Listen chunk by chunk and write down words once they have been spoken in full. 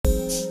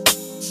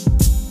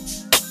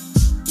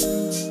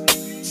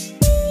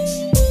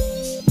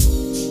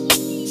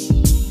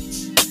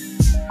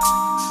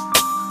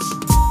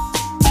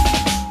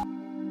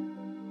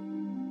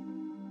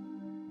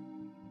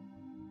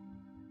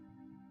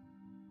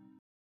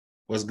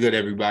What's good,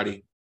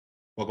 everybody?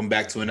 Welcome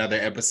back to another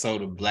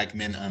episode of Black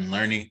Men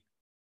Unlearning.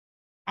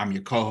 I'm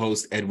your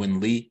co-host, Edwin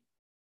Lee.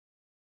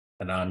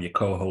 And I'm your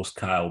co-host,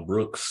 Kyle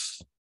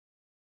Brooks.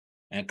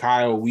 And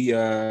Kyle,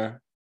 we're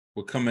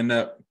coming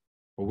up.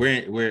 Well,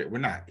 we're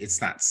not. It's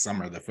not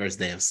summer. The first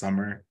day of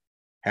summer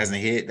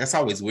hasn't hit. That's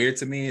always weird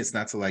to me. It's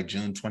not till like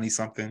June 20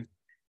 something,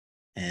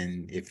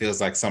 and it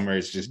feels like summer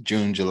is just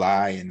June,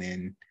 July, and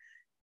then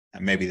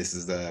maybe this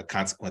is the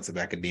consequence of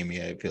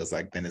academia. It feels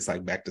like then it's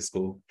like back to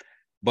school.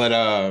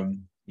 But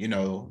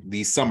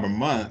these summer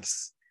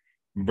months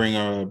bring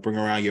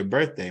around your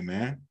birthday,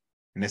 man,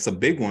 and it's a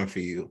big one for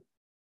you.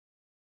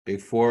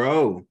 Big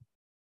 40.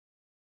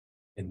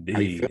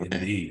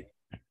 Indeed.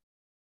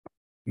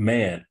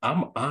 Man,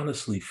 I'm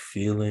honestly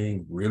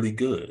feeling really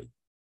good.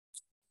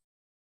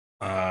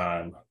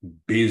 I'm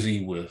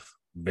busy with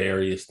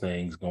various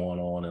things going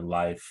on in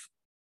life,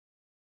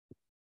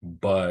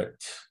 but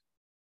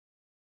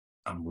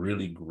I'm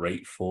really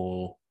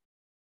grateful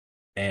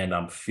and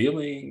I'm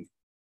feeling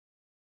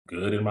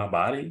good in my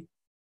body.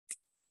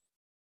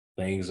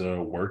 Things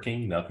are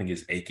working, nothing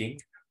is aching.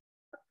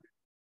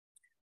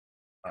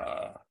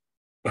 I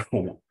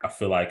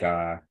feel like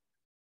I'm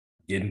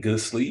getting good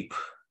sleep.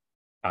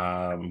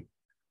 I'm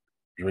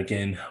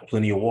drinking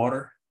plenty of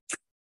water.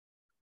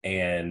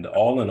 And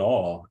all in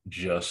all,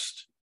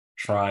 just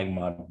trying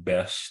my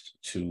best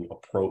to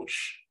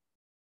approach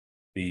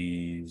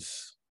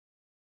these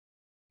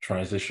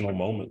transitional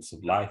moments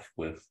of life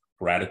with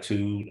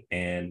gratitude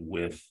and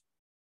with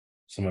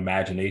some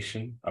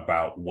imagination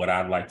about what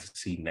I'd like to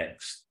see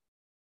next.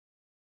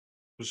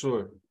 For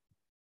sure.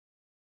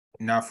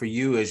 Now, for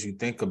you, as you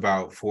think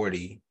about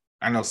 40,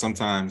 I know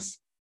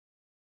sometimes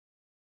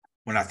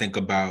when I think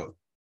about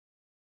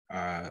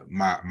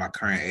my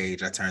current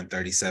age, I turned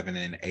 37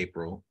 in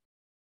April.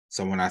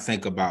 So when I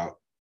think about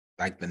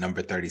like the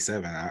number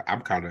 37,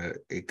 I'm kind of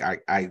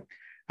I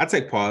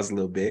take pause a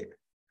little bit,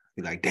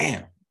 be like,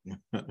 damn,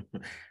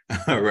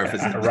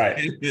 represent Right.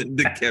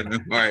 the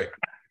Kevin Hart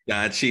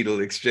Don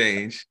Cheadle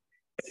exchange.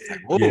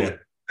 Like, whoa, Yeah.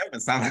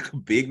 that sounds like a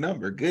big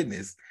number.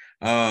 Goodness.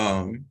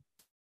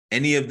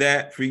 Any of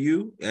that for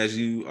you as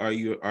you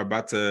are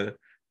about to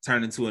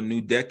turn into a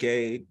new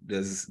decade?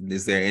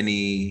 Is there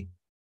any,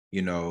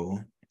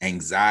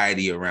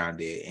 anxiety around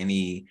it?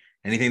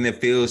 Anything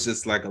that feels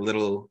just like a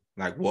little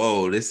like,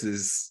 whoa, this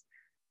is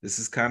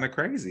kind of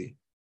crazy?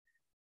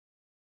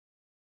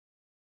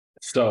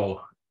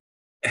 So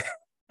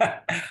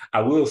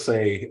I will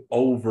say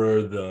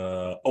over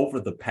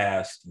the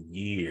past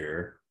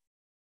year,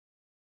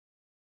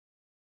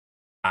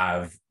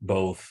 I've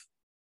both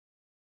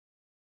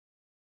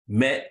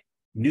met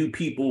new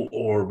people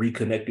or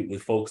reconnected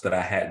with folks that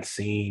I hadn't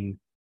seen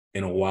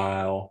in a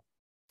while.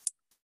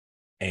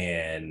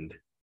 And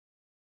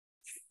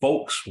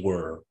folks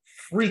were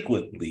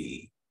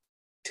frequently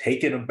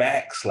taken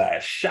aback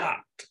 /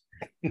 shocked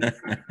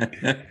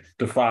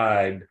to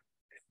find,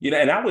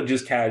 and I would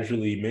just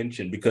casually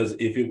mention, because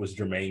if it was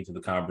germane to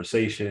the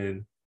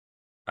conversation,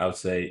 I would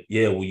say,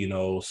 yeah,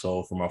 well,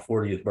 so for my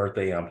 40th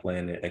birthday, I'm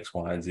planning X,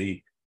 Y, and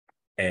Z.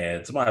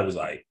 And somebody was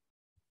like,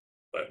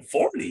 but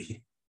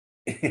 40?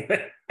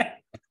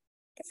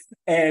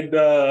 And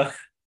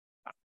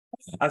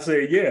I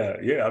say, yeah,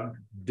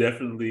 I'm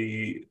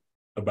definitely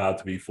about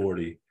to be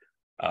 40.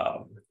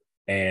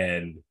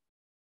 And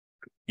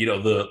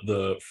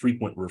the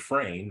frequent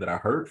refrain that I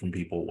heard from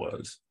people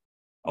was,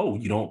 oh,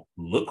 you don't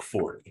look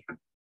 40,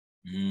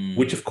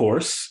 which of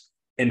course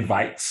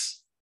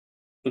invites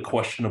the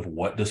question of,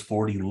 what does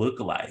 40 look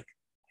like?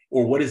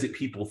 Or what is it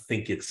people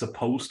think it's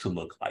supposed to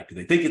look like? Do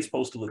they think it's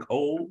supposed to look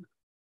old?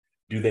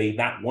 Do they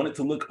not want it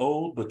to look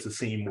old, but to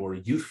seem more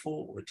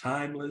youthful or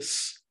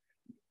timeless?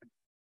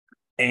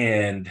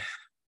 And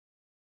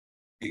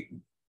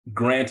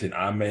granted,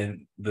 I'm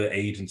in the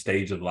age and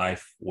stage of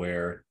life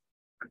where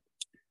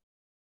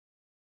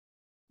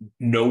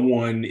no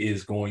one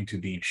is going to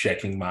be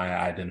checking my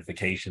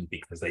identification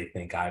because they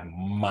think I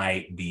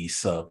might be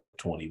sub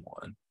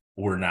 21.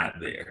 We're not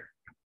there.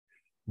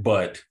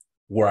 But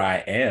where I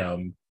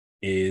am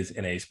is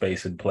in a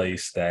space and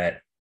place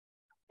that,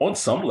 on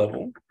some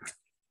level,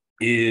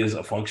 is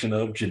a function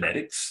of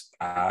genetics.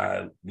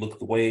 I look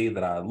the way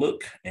that I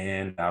look,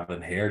 and I've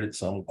inherited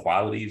some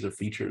qualities or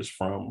features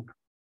from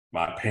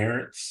my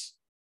parents.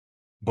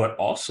 But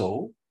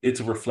also,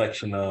 it's a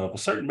reflection of a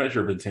certain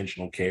measure of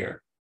intentional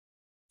care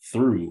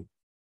through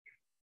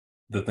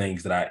the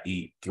things that I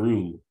eat,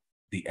 through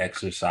the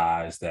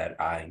exercise that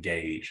I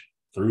engage,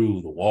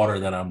 through the water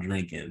that I'm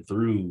drinking,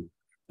 through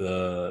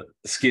the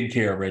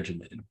skincare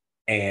regimen,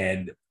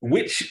 and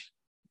which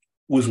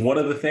was one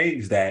of the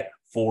things that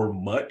for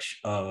much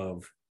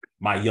of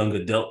my young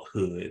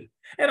adulthood,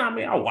 and I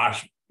mean, I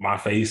wash my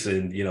face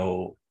and,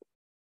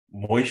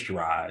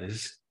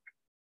 moisturize,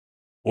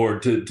 or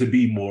to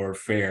be more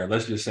fair,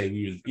 let's just say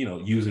we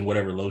was, using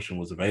whatever lotion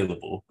was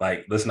available.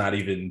 Like, let's not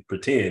even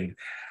pretend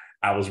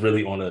I was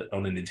really on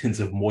an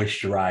intensive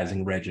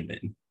moisturizing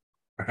regimen,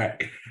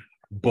 right?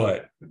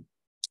 But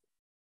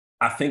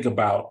I think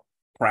about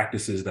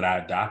practices that I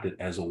adopted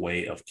as a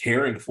way of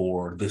caring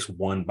for this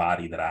one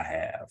body that I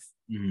have,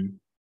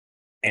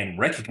 and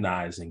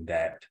recognizing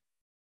that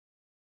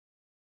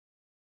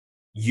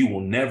you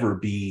will never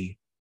be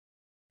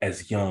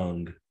as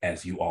young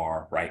as you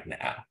are right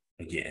now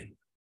again.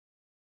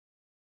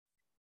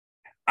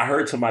 I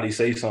heard somebody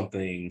say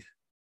something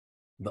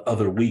the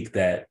other week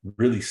that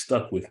really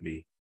stuck with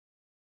me.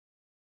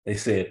 They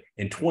said,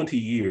 in 20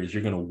 years,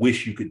 you're going to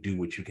wish you could do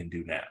what you can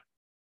do now.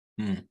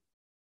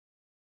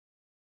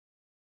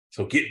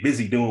 So get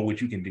busy doing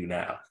what you can do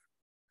now.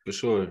 For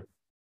sure.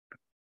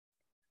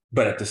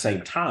 But at the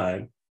same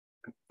time,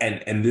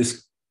 and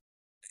this,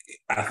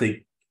 I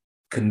think,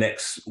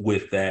 connects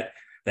with that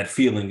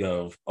feeling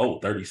of,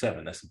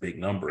 37, that's a big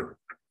number.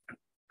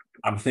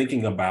 I'm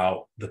thinking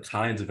about the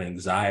kinds of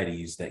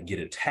anxieties that get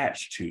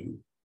attached to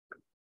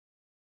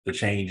the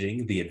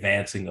changing, the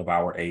advancing of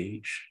our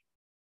age.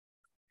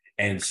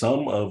 And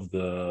some of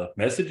the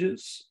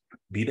messages,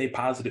 be they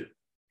positive,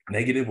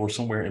 negative, or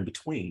somewhere in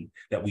between,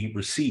 that we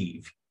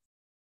receive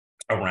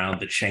around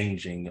the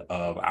changing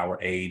of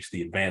our age,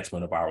 the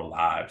advancement of our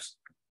lives.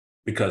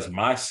 Because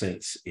my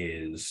sense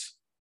is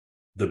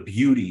the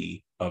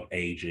beauty of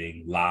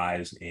aging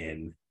lies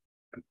in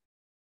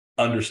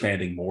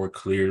understanding more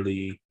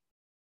clearly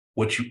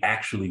what you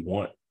actually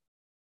want,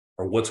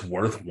 or what's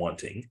worth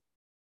wanting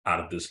out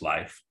of this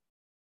life,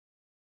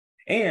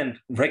 and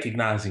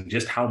recognizing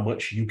just how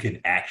much you can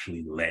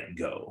actually let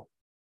go.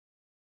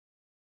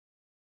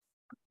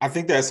 I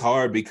think that's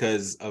hard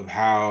because of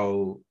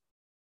how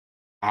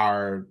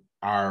our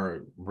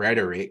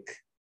rhetoric,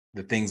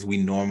 the things we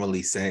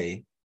normally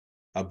say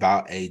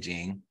about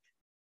aging,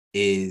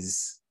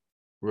 is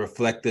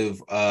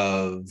reflective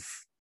of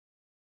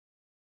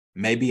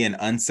maybe an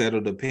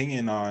unsettled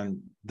opinion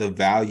on the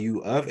value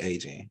of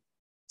aging.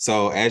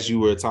 So as you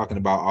were talking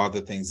about all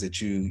the things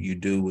that you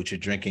do with your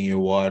drinking your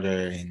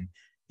water and,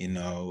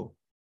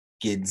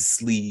 getting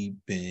sleep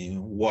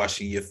and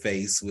washing your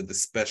face with a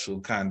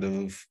special kind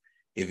of,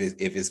 if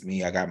it's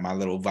me, I got my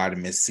little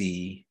vitamin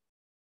C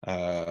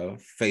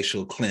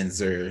facial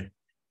cleanser,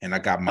 and I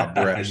got my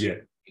brush. Yeah.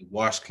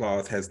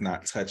 Washcloth has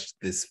not touched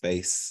this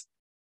face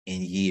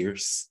in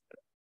years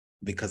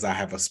because I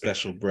have a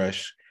special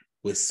brush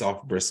with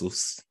soft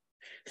bristles,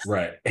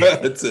 right, to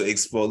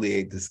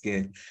exfoliate the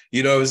skin.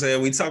 You know what I'm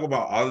saying? We talk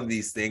about all of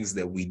these things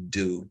that we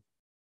do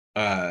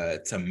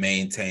to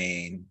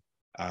maintain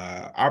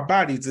our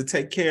body, to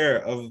take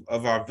care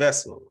of our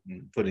vessel,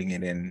 putting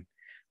it in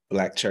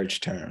Black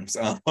church terms.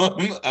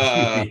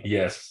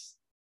 Yes.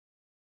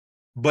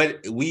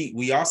 But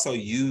we also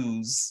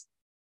use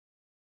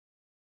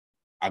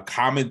a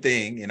common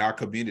thing in our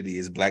community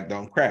is Black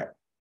don't crack.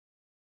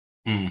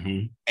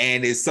 And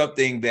it's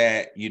something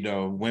that,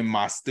 when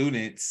my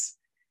students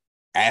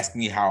ask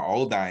me how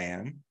old I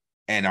am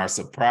and are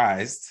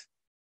surprised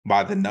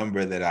by the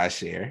number that I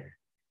share,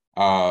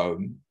 I'll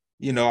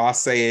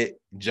say it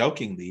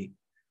jokingly,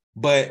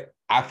 but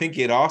I think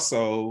it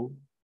also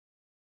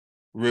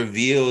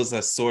reveals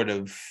a sort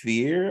of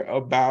fear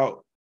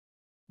about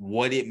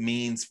what it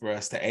means for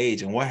us to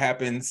age, and what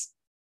happens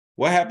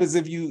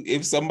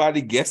if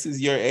somebody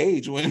guesses your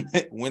age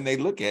when they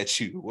look at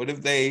you. What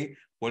if they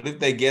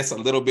guess a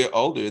little bit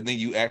older than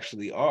you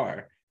actually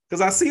are?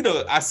 Because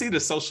I see the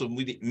social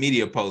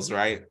media posts,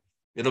 right?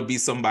 It'll be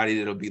somebody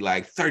that'll be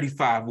like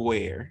 35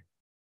 where,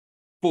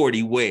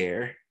 40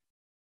 where,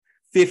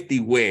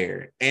 50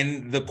 where,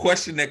 and the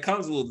question that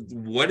comes with,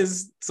 what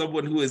is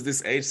someone who is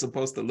this age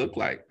supposed to look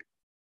like?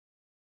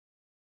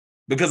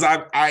 Because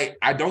I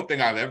don't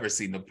think I've ever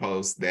seen a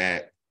post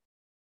that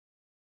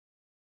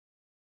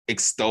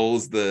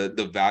extols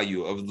the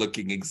value of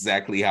looking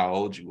exactly how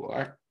old you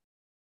are.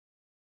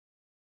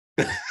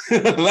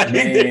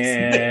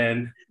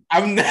 Man,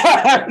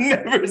 I've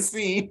never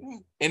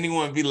seen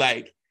anyone be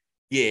like,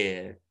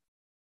 yeah,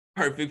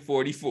 perfect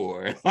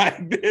 44.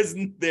 Like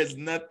there's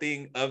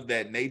nothing of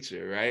that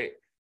nature, right?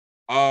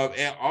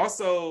 And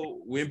also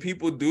when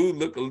people do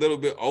look a little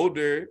bit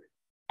older,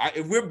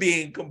 if we're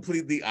being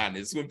completely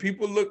honest, when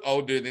people look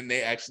older than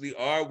they actually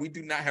are, we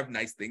do not have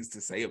nice things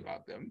to say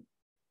about them.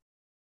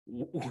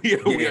 We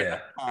are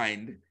not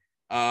kind.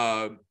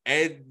 And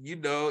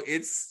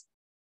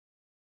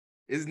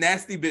it's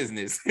nasty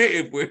business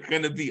if we're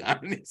gonna be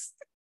honest.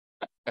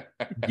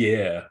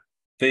 Yeah.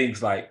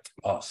 Things like,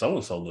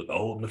 so-and-so look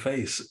old in the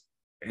face.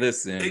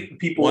 Listen,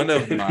 people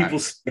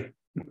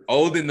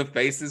old in the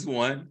face is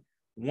one.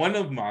 One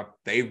of my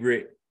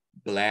favorite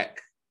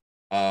Black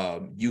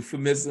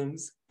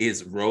euphemisms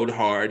is rode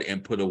hard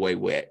and put away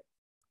wet.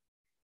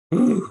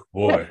 Boy.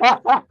 Boy.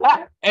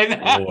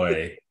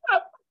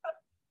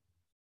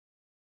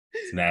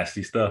 It's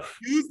nasty stuff.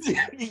 Used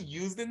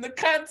in the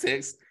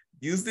context,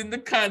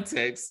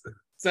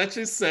 such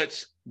and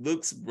such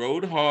looks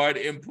rode hard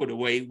and put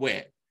away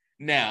wet.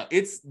 Now,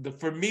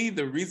 for me,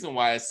 the reason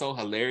why it's so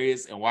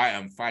hilarious and why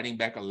I'm fighting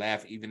back a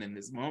laugh even in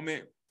this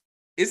moment,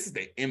 it's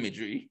the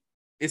imagery.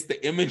 It's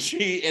the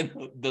imagery and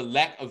the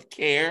lack of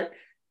care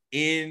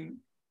in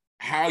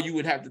how you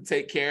would have to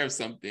take care of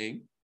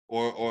something,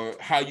 or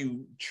how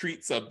you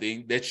treat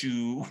something that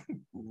you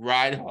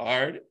ride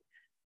hard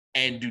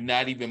and do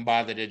not even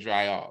bother to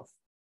dry off.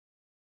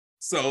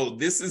 So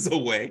this is a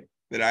way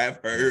that I have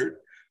heard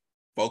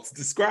folks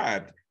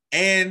described.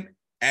 And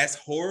as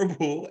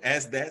horrible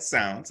as that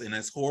sounds, and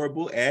as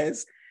horrible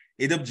as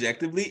it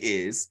objectively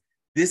is,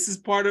 this is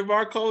part of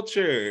our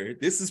culture.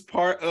 This is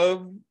part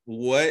of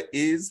what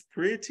is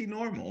pretty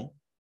normal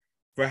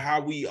for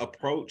how we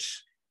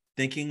approach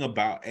thinking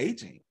about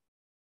aging.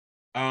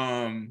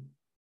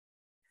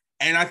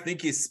 And I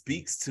think it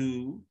speaks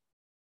to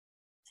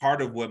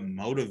part of what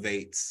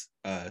motivates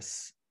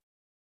us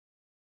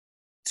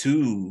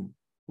to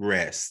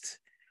rest,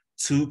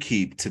 to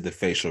keep to the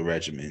facial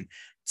regimen,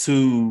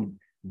 to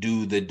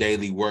do the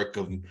daily work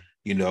of,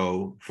 you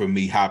know, for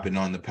me hopping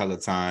on the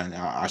Peloton.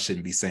 I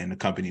shouldn't be saying the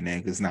company name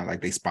because it's not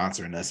like they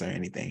sponsoring us or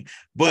anything,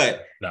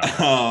 but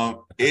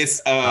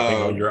it's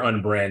hopping on your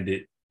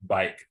unbranded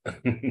bike.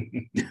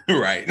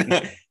 Right.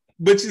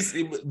 But you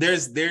see,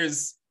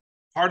 there's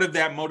part of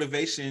that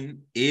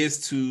motivation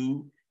is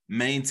to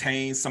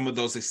maintain some of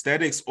those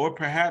aesthetics, or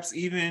perhaps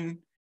even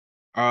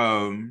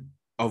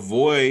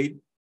avoid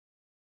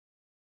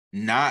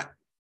not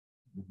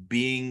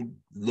being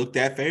looked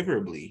at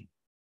favorably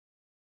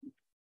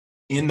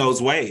in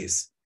those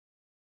ways.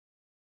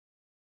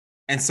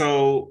 And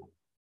so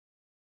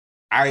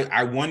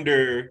I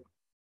wonder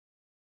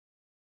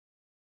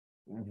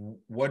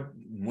what,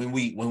 when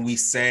we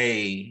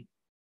say,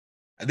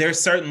 there's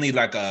certainly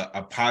like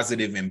a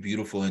positive and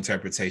beautiful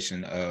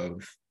interpretation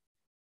of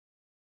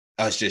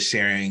us just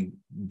sharing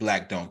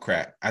Black Don't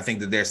Crack. I think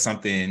that there's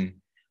something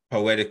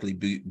poetically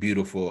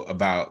beautiful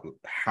about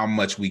how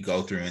much we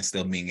go through and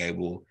still being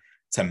able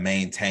to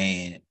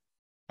maintain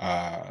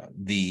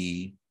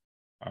the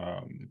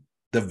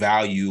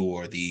value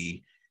or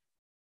the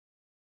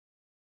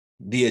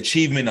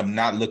achievement of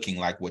not looking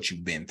like what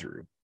you've been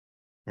through,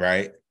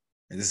 right?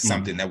 And this is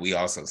something that we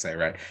also say,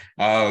 right?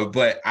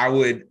 But I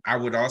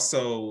would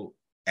also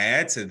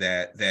add to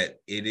that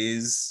it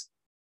is,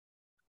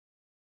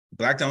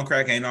 Black Don't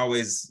Crack ain't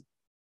always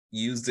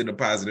used in a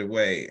positive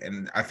way.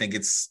 And I think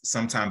it's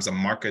sometimes a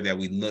marker that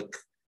we look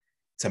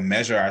to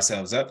measure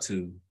ourselves up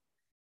to.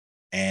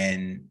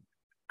 And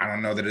I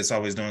don't know that it's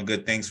always doing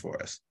good things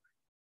for us.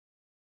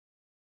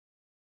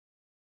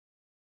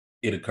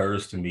 It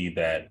occurs to me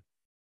that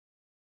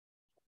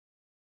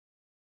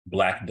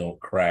Black Don't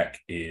Crack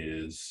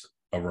is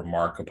a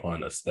remark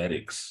upon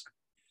aesthetics,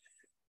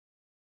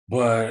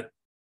 but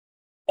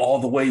all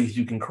the ways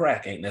you can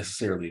crack ain't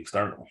necessarily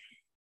external.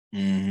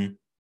 Mm-hmm.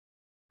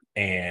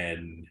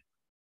 And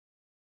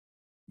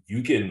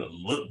you can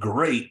look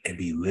great and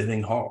be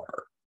living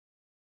hard.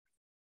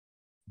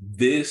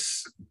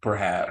 This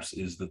perhaps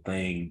is the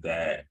thing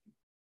that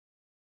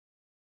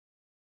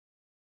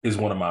is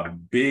one of my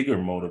bigger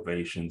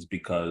motivations,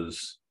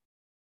 because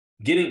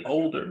getting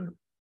older,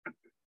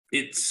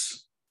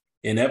 it's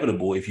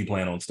inevitable if you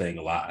plan on staying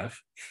alive.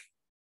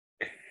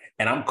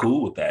 And I'm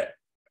cool with that.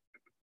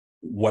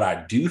 What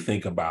I do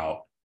think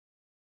about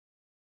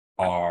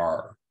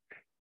are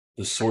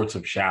the sorts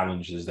of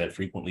challenges that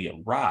frequently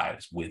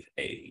arise with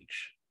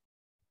age.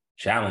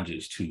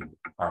 Challenges to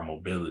our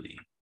mobility,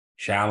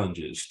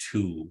 challenges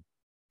to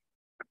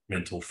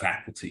mental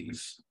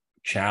faculties,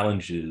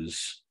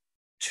 challenges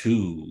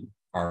to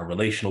our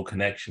relational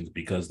connections,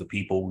 because the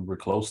people we were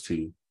close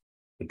to,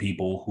 the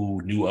people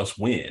who knew us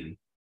when,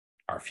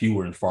 are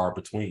fewer and far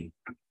between.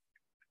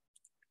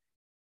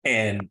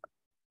 And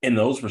in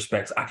those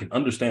respects, I can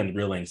understand the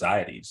real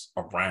anxieties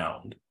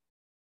around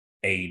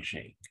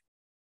aging.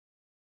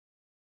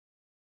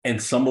 And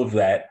some of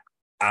that,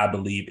 I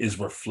believe, is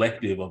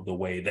reflective of the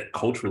way that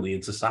culturally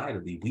and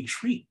societally we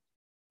treat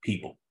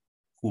people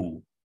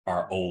who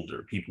are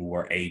older, people who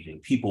are aging,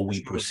 people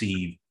we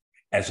perceive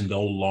as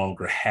no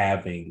longer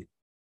having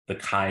the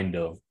kind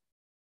of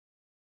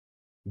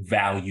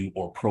value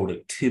or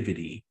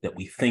productivity that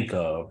we think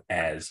of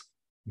as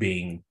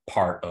being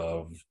part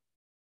of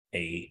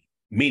a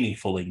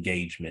meaningful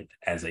engagement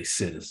as a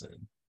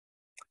citizen.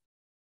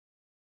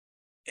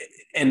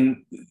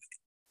 And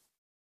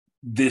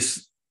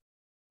this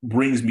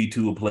brings me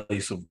to a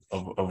place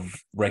of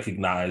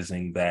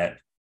recognizing that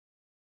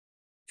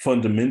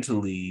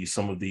fundamentally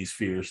some of these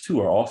fears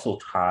too are also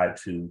tied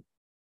to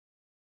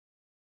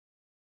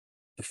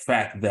the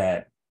fact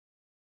that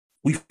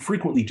we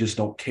frequently just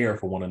don't care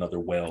for one another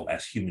well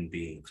as human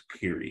beings,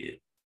 period.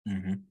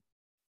 Mm-hmm.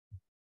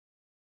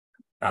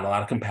 Not a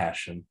lot of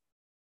compassion,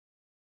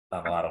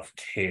 not a lot of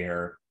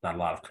care, not a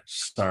lot of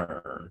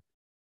concern.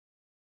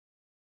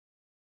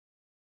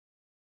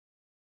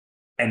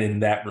 And in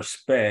that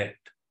respect,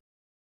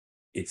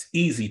 it's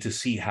easy to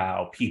see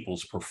how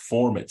people's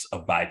performance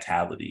of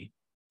vitality,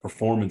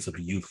 performance of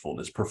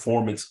youthfulness,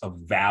 performance of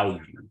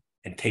value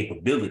and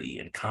capability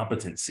and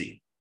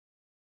competency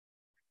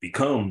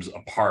becomes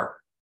a part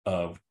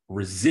of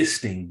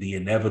resisting the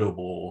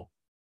inevitable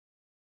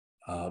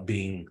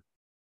being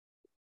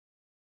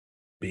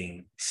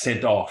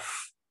sent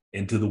off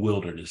into the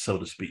wilderness, so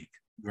to speak,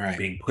 right?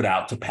 Being put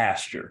out to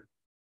pasture.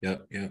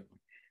 Yep.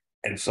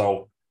 And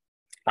so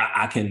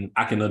I can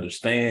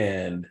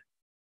understand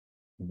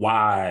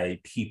why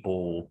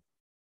people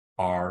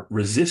are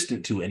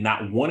resistant to and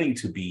not wanting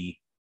to be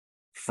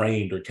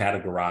framed or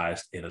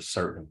categorized in a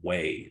certain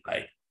way.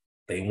 Like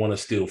they want to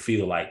still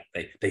feel like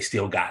they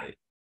still got it.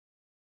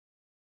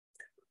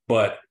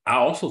 But I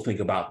also think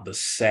about the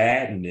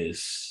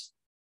sadness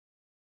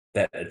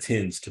that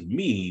attends to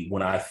me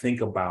when I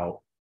think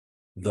about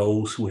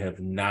those who have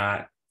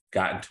not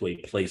gotten to a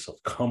place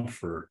of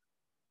comfort,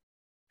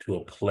 to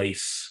a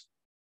place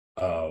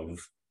of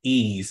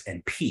ease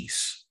and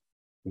peace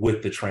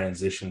with the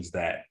transitions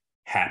that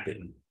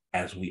happen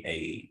as we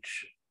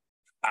age.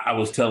 I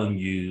was telling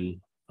you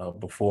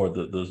before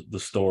the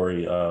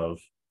story of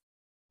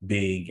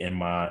being in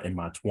my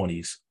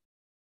 20s,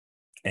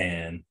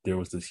 and there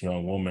was this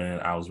young woman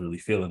I was really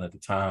feeling at the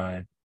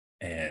time,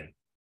 and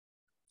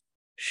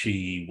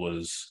she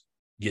was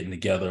getting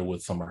together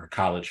with some of her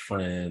college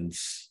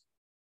friends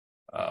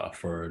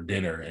for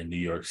dinner in New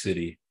York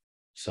City.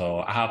 So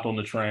I hopped on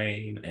the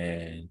train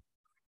and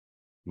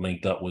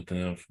linked up with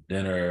them for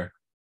dinner.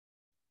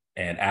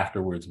 And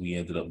afterwards, we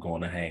ended up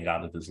going to hang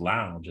out at this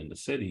lounge in the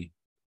city.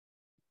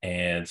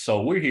 And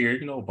so we're here,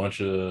 a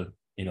bunch of,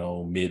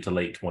 mid to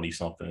late 20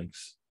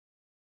 somethings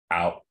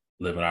out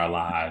living our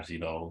lives,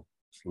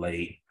 it's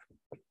late,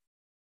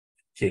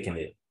 kicking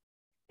it.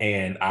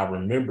 And I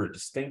remember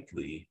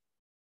distinctly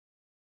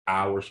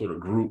our sort of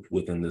group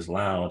within this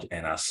lounge.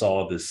 And I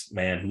saw this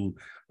man who,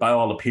 by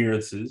all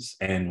appearances,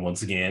 and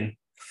once again,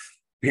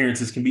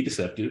 appearances can be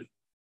deceptive,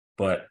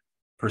 but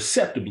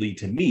perceptibly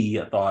to me,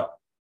 I thought,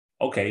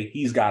 okay,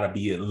 he's got to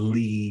be at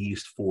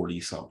least 40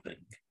 something.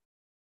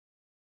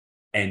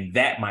 And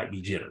that might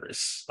be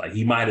generous. Like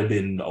he might have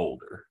been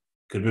older,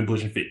 could have been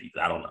pushing 50s.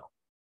 I don't know.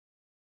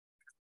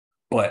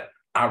 But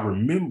I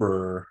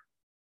remember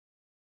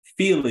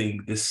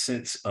feeling this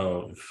sense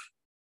of,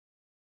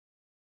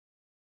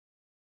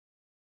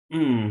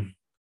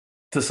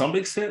 to some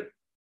extent,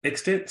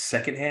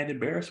 secondhand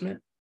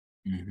embarrassment,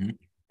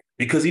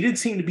 because he didn't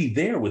seem to be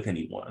there with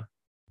anyone.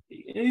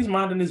 He's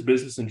minding his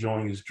business,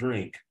 enjoying his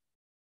drink.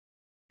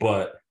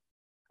 But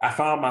I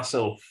found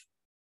myself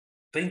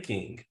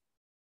thinking,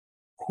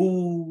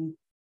 who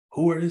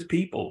are his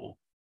people?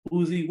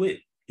 Who's he with?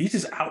 He's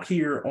just out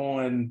here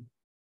on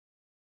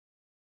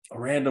a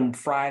random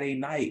Friday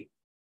night,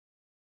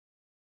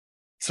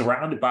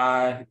 surrounded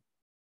by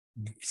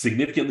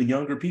significantly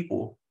younger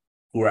people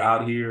who are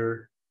out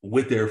here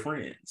with their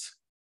friends.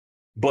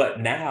 But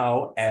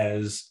now,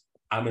 as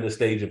I'm in a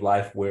stage of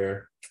life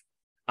where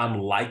I'm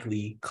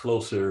likely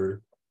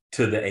closer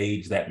to the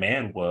age that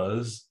man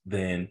was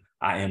than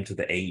I am to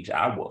the age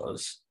I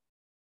was,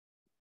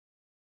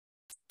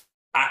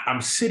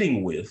 I'm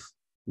sitting with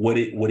what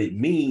it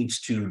means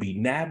to be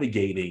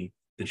navigating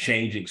the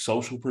changing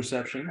social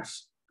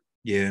perceptions,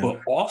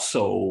 but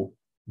also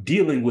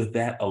dealing with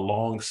that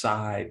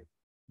alongside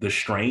the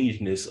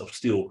strangeness of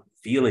still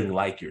feeling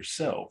like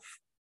yourself.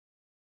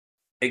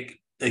 Like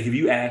if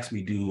you ask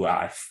me, do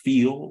I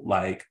feel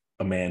like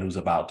a man who's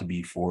about to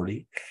be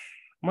 40?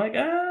 I'm like,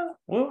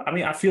 well, I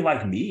mean, I feel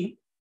like me,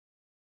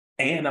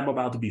 and I'm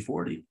about to be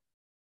 40.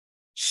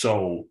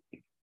 So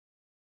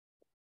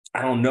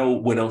I don't know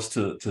what else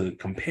to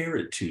compare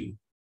it to.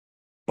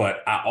 But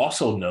I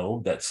also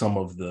know that some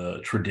of the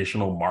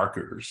traditional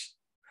markers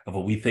of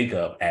what we think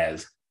of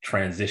as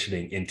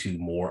transitioning into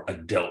more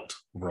adult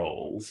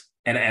roles,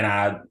 and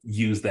I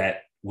use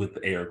that with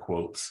air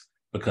quotes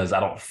because I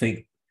don't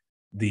think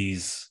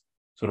these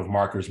sort of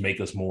markers make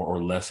us more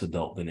or less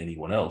adult than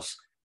anyone else.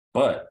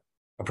 But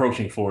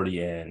approaching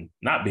 40 and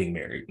not being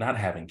married, not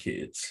having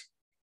kids,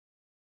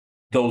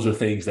 those are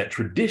things that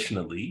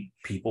traditionally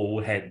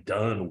people had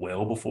done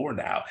well before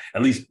now.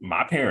 At least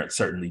my parents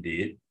certainly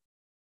did.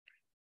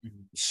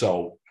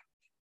 So,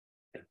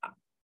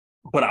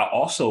 but I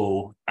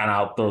also, and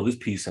I'll throw this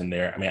piece in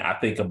there. I mean, I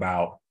think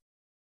about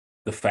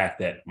the fact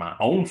that my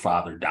own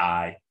father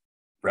died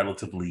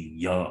relatively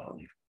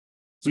young.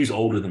 So he's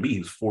older than me. He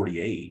was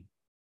 48.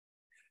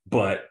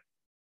 But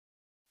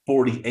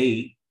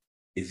 48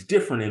 is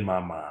different in my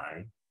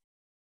mind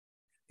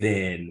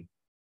than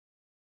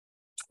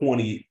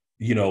 20,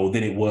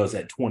 than it was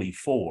at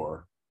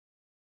 24,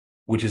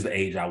 which is the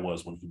age I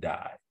was when he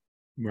died.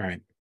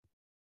 Right.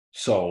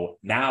 So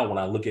now when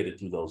I look at it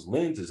through those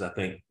lenses, I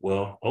think,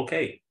 well,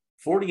 okay,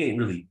 40 ain't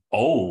really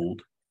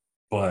old,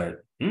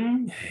 but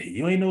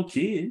you ain't no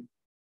kid.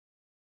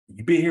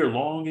 You've been here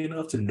long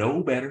enough to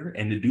know better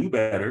and to do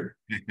better.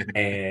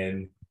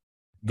 And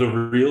the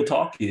real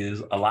talk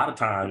is a lot of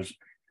times,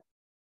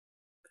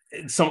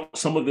 some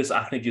of this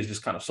I think is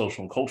just kind of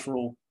social and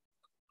cultural.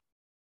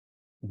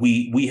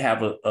 We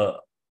have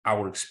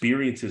our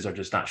experiences are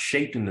just not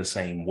shaped in the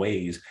same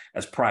ways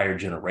as prior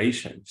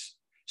generations.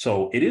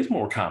 So it is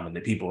more common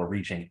that people are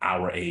reaching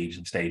our age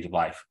and stage of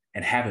life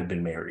and haven't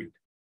been married,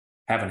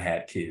 haven't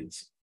had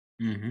kids.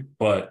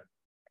 But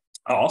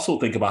I also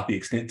think about the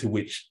extent to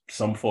which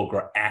some folk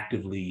are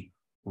actively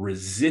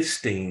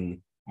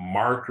resisting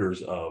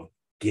markers of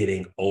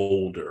getting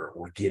older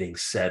or getting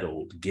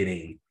settled,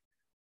 getting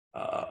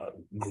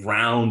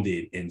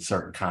grounded in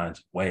certain kinds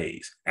of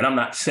ways. And I'm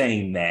not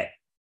saying that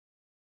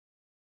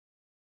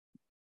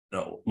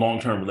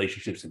long-term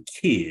relationships and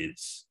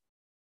kids,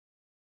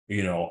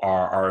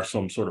 are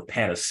some sort of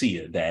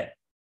panacea that,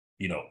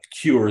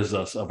 cures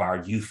us of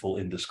our youthful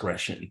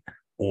indiscretion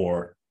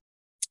or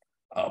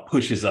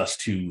pushes us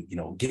to,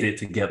 get it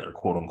together,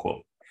 quote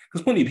unquote.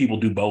 Because plenty of people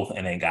do both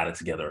and ain't got it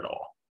together at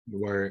all.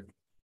 Word.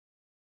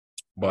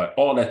 But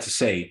all that to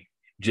say,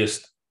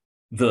 just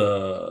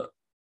the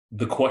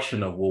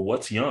question of, well,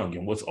 what's young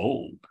and what's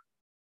old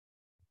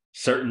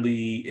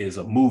certainly is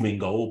a moving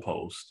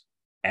goalpost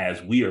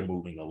as we are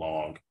moving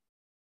along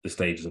the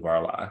stages of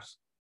our lives.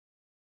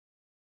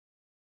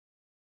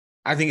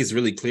 I think it's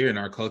really clear in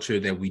our culture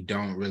that we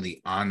don't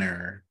really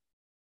honor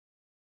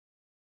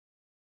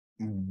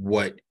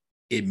what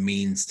it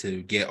means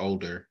to get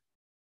older.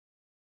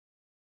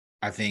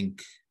 I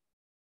think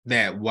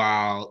that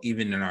while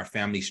even in our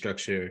family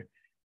structure,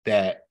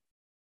 that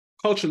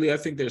culturally, I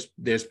think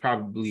there's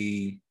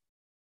probably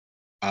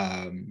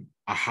a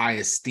high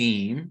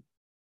esteem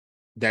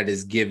that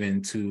is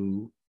given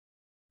to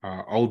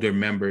older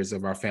members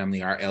of our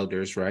family, our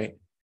elders, right?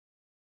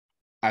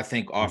 I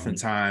think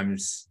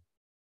oftentimes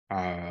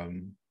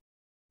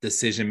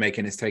decision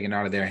making is taken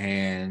out of their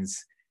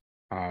hands.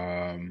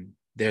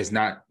 There's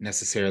not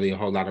necessarily a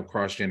whole lot of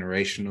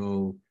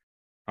cross-generational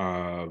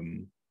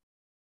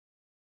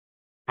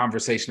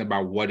conversation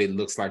about what it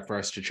looks like for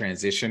us to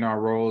transition our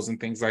roles and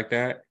things like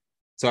that.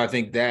 So I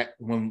think that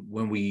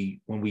when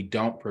we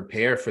don't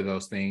prepare for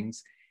those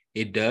things,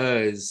 it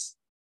does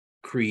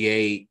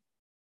create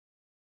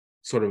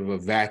sort of a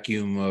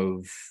vacuum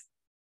of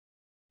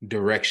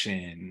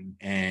direction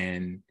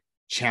and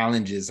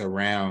challenges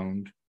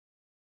around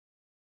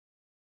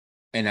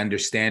an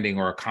understanding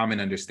or a common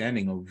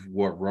understanding of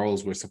what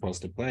roles we're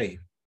supposed to play.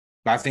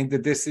 But I think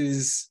that this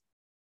is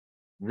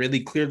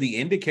really clearly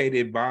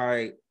indicated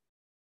by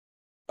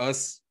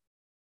us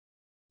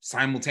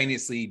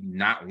simultaneously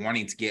not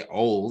wanting to get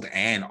old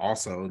and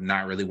also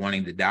not really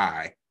wanting to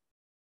die.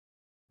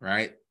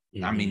 Right?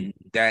 Mm-hmm. I mean,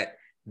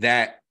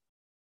 that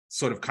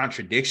sort of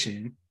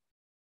contradiction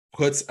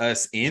puts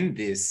us in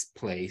this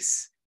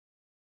place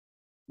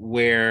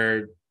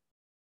where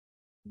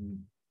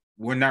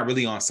we're not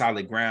really on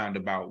solid ground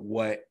about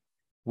what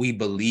we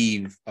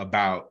believe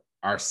about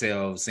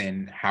ourselves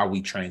and how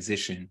we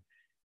transition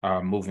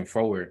moving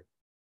forward.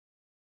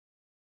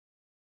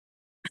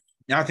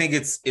 Now, I think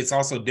it's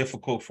also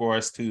difficult for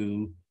us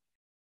to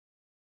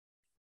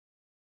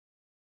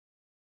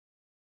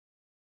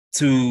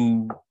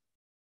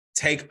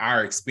take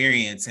our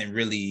experience and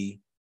really,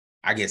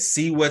 I guess,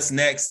 see what's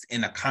next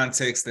in a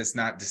context that's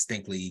not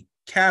distinctly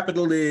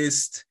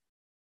capitalist,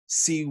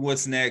 see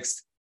what's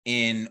next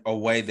in a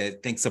way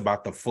that thinks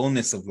about the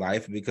fullness of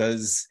life,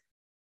 because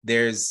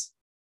there's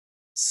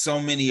so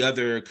many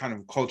other kind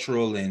of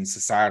cultural and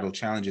societal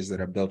challenges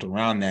that are built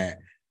around that.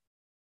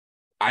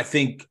 I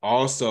think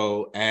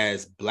also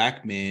as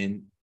Black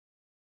men,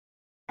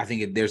 I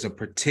think there's a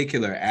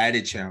particular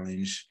added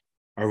challenge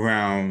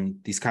around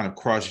these kind of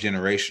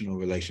cross-generational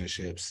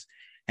relationships.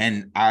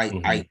 And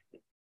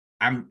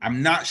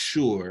I'm not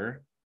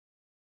sure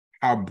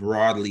how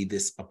broadly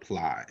this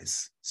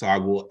applies. So I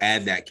will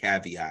add that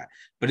caveat.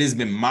 But it's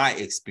been my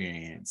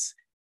experience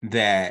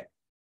that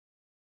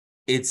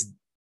it's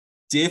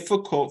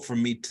difficult for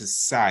me to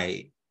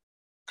cite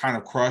kind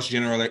of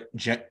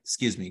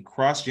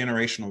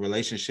cross-generational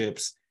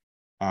relationships,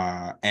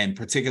 and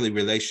particularly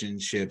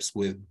relationships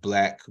with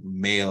Black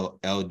male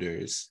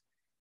elders.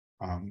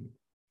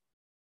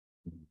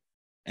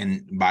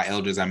 And by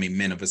elders, I mean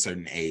men of a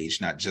certain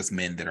age, not just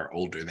men that are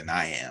older than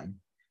I am.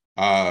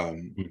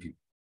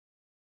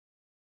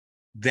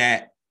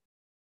 That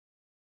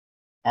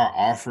are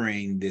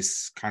offering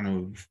this kind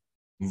of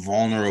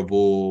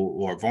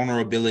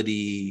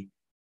vulnerability,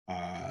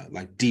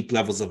 like deep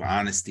levels of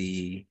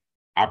honesty,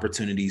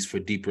 opportunities for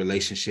deep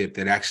relationship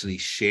that actually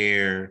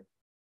share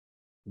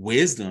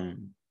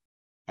wisdom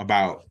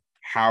about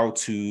how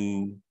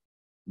to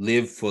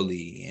live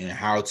fully and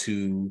how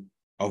to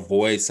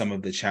avoid some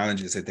of the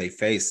challenges that they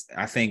face.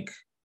 I think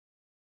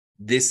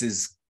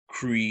it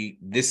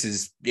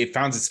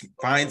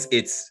finds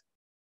its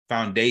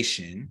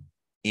foundation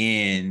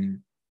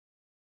in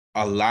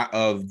a lot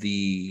of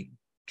the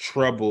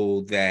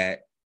trouble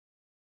that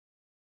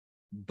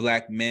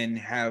Black men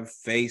have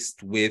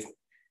faced with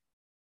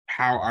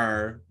how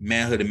our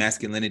manhood and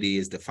masculinity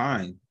is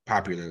defined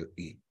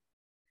popularly,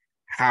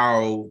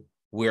 how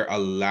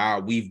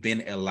we've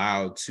been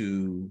allowed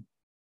to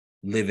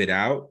live it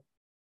out,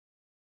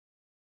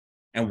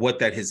 and what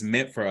that has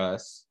meant for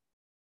us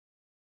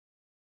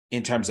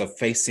in terms of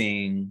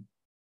facing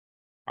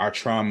our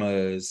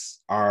traumas,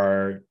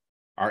 our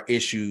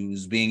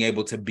issues, being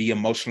able to be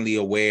emotionally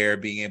aware,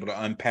 being able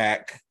to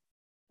unpack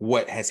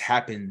what has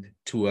happened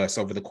to us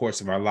over the course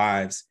of our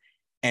lives,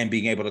 and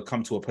being able to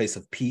come to a place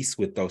of peace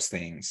with those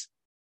things.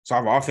 So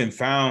I've often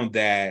found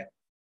that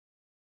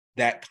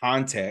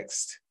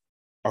context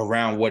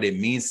around what it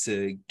means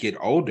to get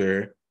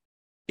older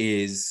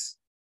is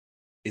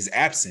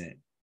absent.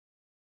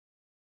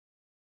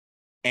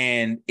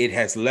 And it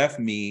has left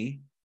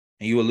me,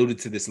 and you alluded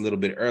to this a little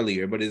bit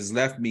earlier, but it has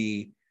left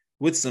me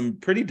with some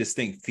pretty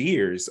distinct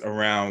fears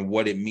around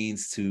what it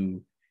means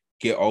to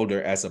get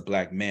older as a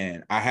Black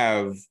man. I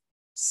have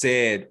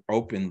said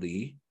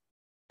openly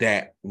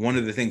that one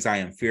of the things I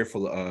am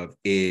fearful of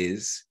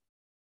is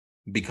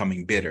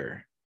becoming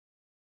bitter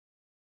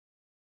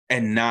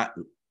and not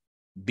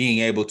being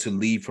able to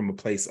lead from a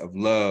place of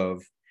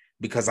love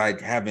because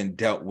I haven't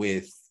dealt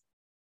with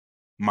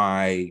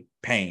my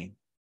pain.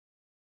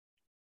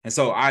 And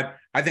so I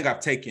think I've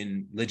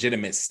taken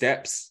legitimate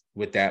steps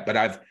with that, but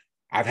I've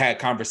had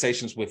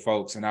conversations with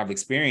folks, and I've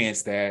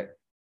experienced that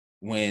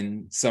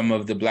when some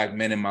of the Black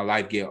men in my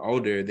life get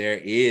older, there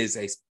is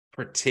a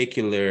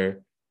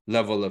particular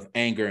level of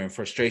anger and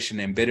frustration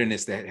and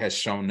bitterness that has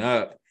shown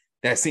up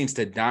that seems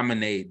to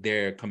dominate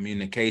their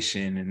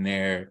communication and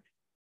their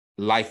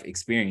life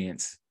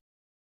experience.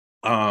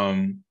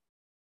 And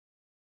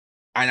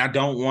I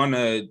don't want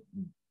to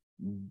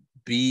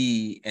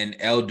be an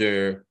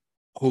elder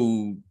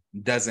who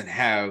doesn't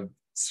have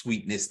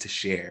sweetness to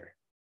share.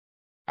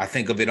 I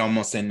think of it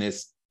almost in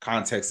this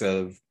context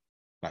of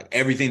like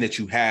everything that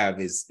you have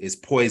is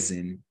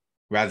poison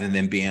rather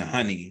than being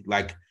honey.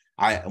 Like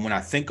when I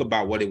think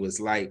about what it was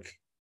like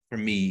for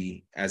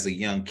me as a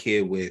young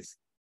kid with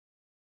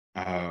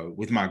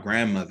my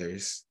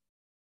grandmothers,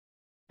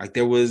 like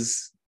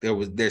there's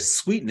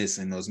sweetness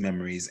in those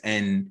memories.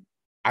 And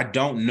I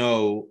don't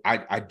know,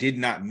 I did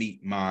not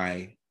meet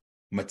my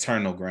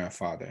maternal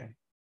grandfather,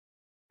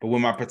 but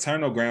with my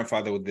paternal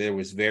grandfather, there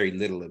was very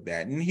little of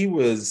that. And he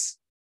was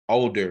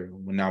older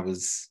when I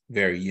was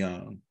very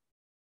young.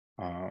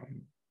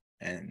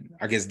 And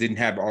I guess didn't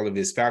have all of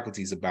his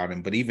faculties about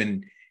him, but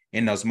even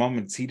in those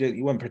moments, he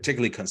wasn't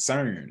particularly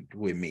concerned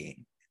with me.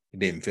 It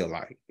didn't feel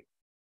like.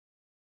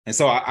 And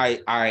so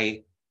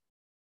I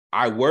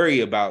worry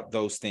about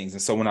those things.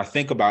 And so when I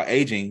think about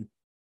aging,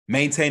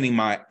 maintaining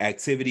my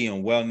activity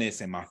and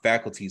wellness and my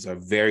faculties are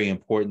very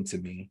important to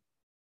me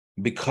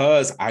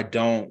because I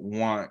don't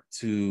want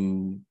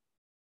to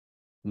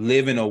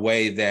live in a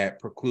way that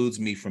precludes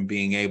me from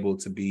being able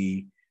to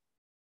be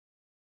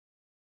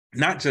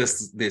not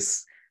just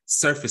this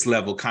surface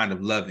level kind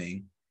of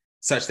loving,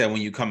 such that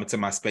when you come into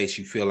my space,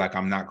 you feel like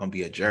I'm not going to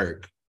be a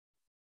jerk,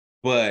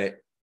 but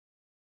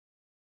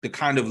the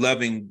kind of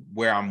loving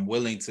where I'm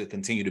willing to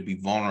continue to be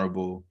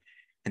vulnerable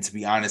and to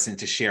be honest and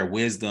to share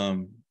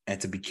wisdom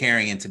and to be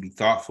caring and to be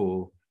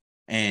thoughtful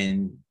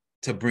and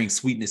to bring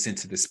sweetness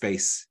into the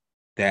spaces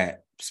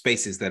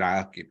that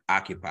I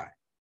occupy.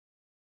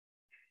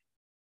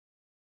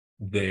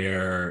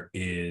 There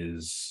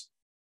is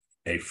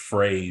a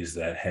phrase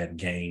that had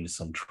gained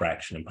some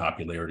traction and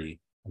popularity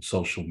on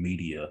social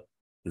media,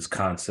 this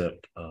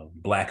concept of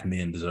Black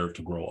men deserve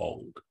to grow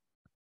old.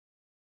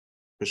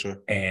 For sure.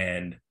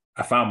 And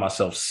I found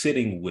myself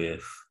sitting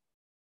with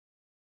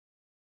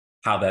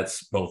how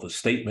that's both a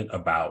statement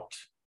about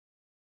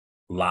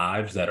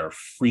lives that are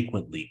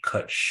frequently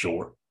cut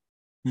short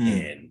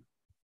in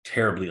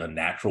terribly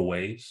unnatural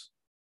ways,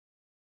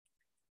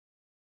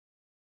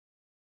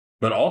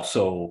 but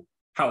also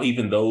how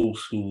even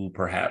those who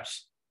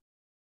perhaps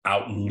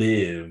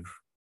outlive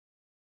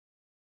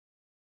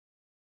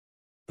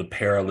the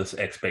perilous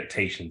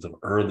expectations of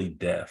early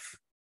death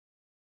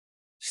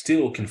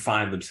still can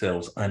find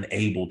themselves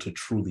unable to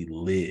truly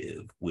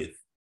live with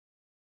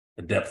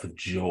a depth of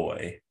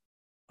joy,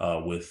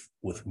 with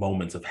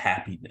moments of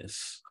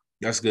happiness.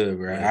 That's good,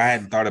 bro. I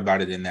hadn't thought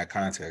about it in that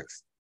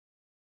context.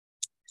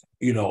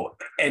 You know,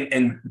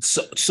 and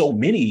so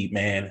many,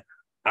 man,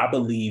 I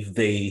believe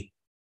they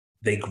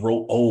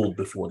grow old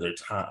before their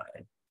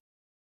time.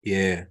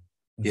 Yeah.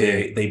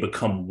 They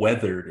become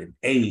weathered and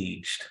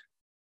aged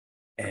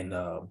and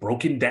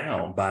broken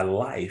down by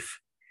life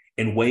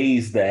in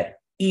ways that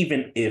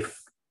even if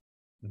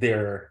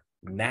their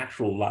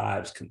natural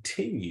lives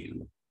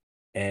continue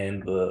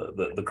and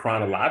the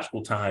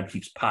chronological time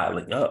keeps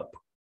piling up,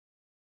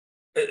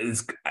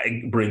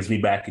 it brings me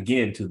back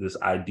again to this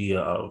idea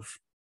of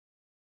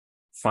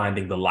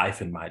finding the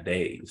life in my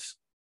days.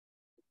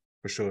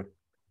 For sure.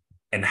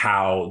 And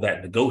how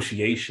that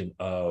negotiation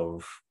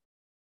of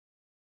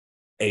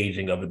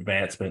aging, of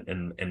advancement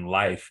in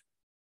life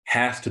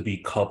has to be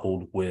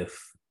coupled with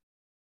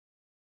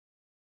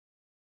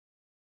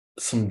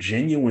some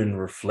genuine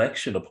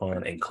reflection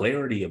upon and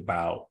clarity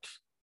about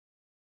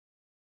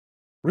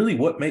really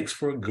what makes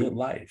for a good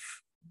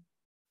life.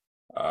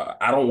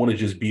 I don't want to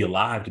just be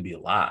alive to be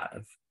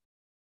alive.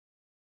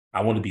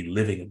 I want to be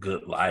living a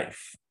good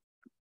life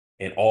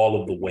in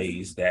all of the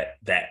ways that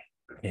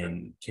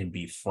can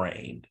be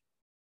framed.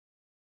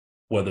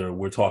 Whether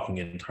we're talking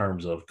in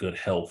terms of good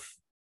health,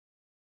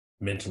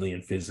 mentally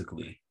and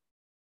physically,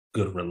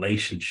 good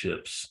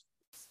relationships.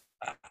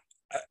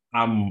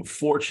 I'm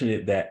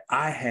fortunate that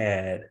I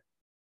had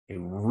a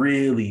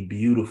really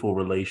beautiful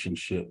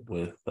relationship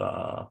with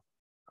all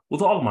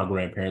of my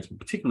grandparents, but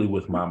particularly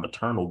with my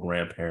maternal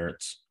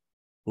grandparents,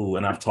 who,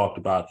 and I've talked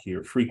about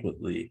here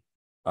frequently,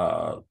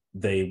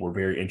 they were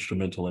very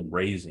instrumental in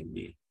raising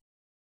me.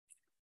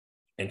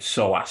 And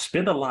so I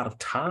spent a lot of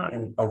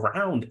time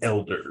around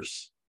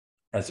elders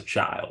as a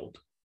child,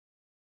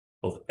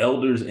 both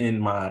elders in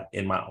my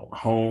own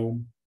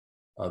home,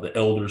 the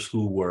elders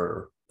who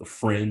were the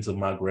friends of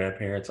my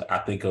grandparents. I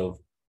think of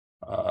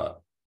uh,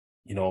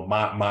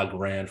 my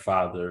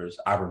grandfather's.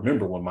 I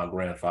remember when my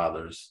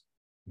grandfather's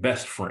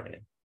best friend,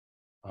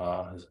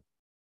 uh,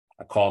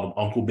 I called him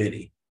Uncle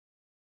Benny.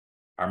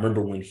 I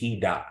remember when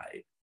he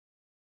died,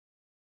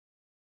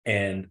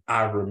 and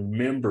I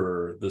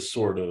remember the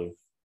sort of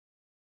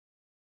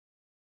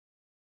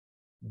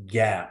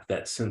gap,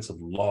 that sense of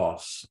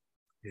loss.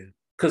 Yeah.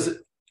 Because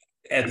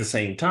at the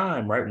same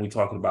time, right, when we're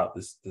talking about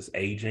this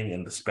aging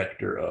and the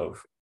specter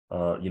of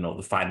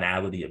the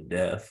finality of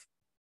death,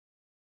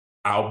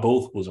 I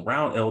both was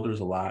around elders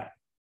a lot.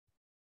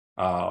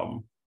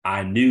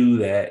 I knew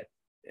that,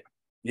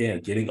 yeah,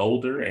 getting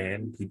older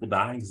and people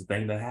dying is a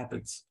thing that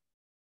happens.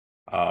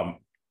 Um,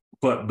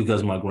 but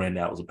because my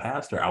granddad was a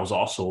pastor, I was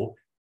also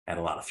at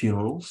a lot of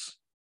funerals.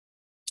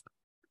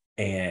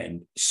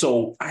 And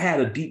so I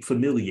had a deep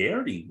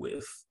familiarity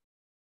with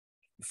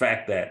the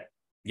fact that,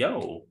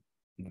 yo,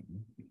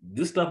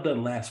 this stuff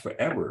doesn't last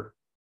forever.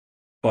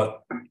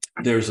 But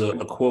there's a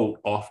quote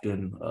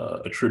often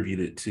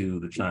attributed to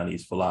the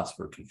Chinese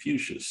philosopher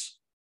Confucius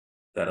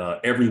that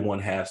everyone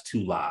has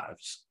two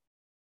lives.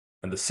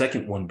 And the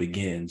second one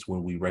begins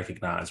when we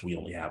recognize we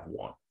only have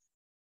one.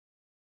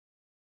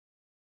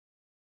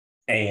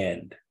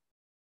 And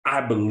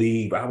I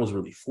believe I was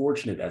really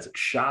fortunate as a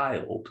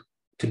child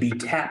to be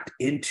tapped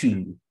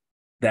into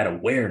that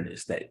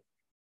awareness that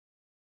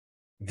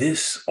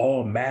this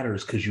all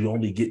matters because you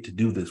only get to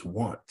do this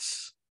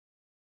once.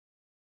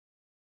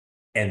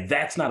 And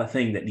that's not a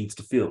thing that needs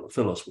to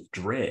fill us with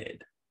dread,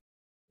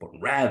 but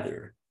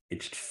rather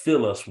it should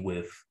fill us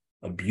with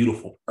a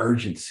beautiful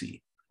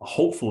urgency, a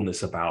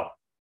hopefulness about,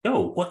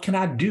 yo, what can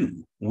I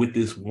do with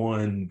this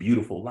one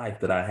beautiful life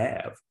that I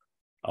have?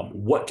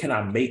 What can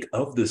I make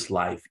of this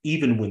life,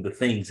 even when the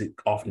things it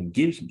often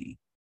gives me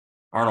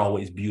aren't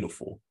always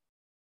beautiful?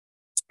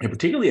 And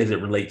particularly as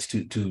it relates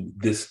to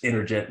this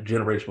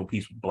intergenerational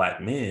piece with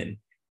Black men,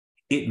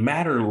 it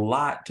mattered a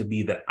lot to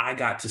me that I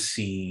got to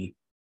see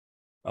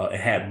and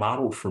had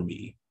modeled for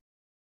me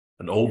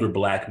an older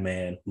Black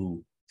man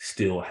who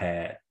still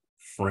had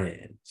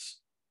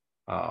friends.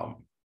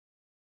 Um,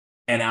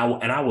 and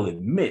I will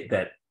admit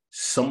that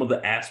some of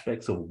the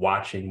aspects of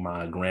watching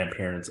my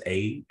grandparents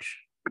age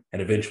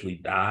and eventually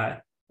die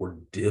were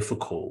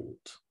difficult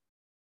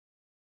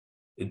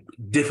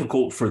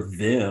for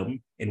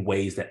them in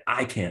ways that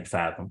I can't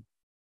fathom,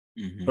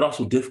 but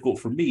also difficult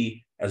for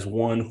me as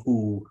one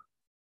who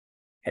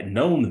had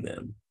known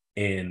them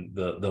in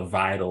the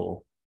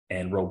vital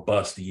and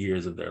robust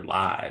years of their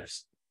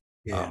lives.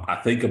 Yeah. I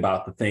think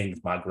about the things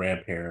my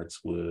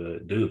grandparents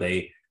would do.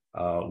 They,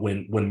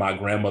 when my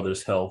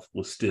grandmother's health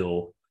was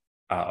still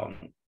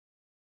um,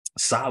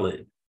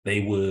 solid,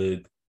 they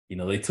would,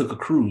 they took a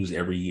cruise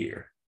every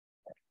year.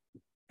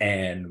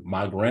 And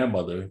my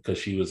grandmother, because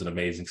she was an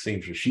amazing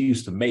seamstress, she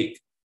used to make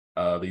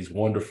these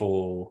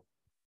wonderful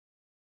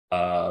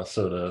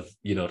sort of,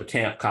 the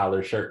camp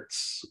collar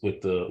shirts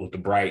with the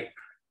bright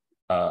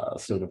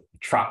sort of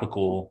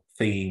tropical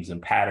themes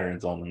and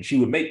patterns on them. She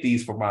would make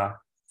these for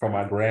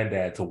my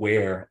granddad to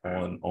wear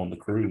on the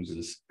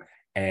cruises.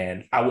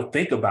 And I would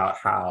think about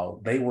how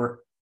they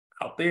were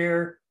out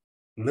there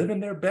living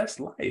their best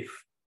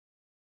life.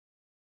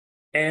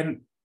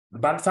 And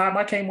by the time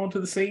I came onto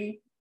the scene,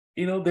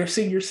 they're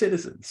senior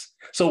citizens.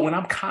 So when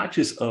I'm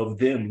conscious of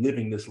them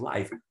living this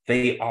life,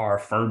 they are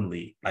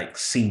firmly like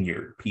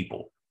senior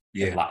people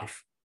in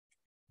life.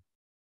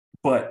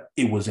 But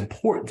it was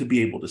important to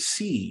be able to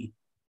see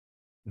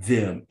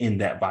them in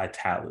that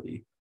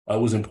vitality. It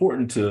was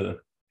important to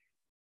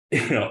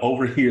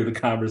overhear the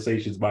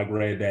conversations my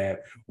granddad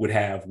would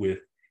have with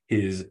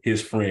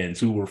his friends,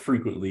 who were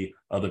frequently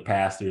other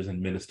pastors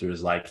and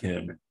ministers like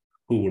him,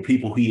 who were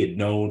people he had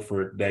known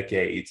for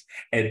decades,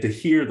 and to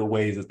hear the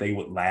ways that they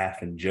would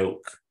laugh and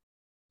joke,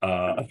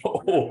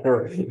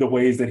 or the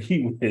ways that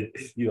he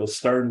would,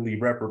 sternly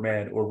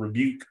reprimand or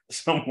rebuke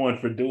someone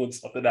for doing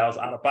something that was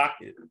out of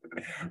pocket,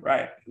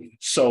 right?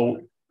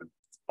 So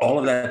all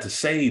of that to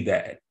say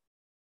that,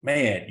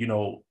 man,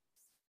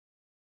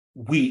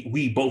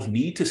 we both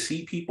need to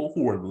see people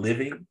who are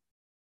living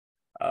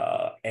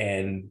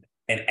and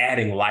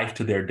adding life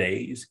to their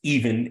days,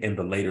 even in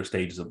the later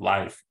stages of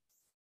life.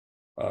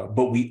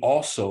 But we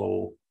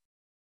also,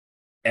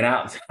 and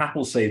I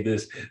will say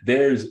this,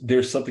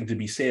 there's something to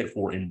be said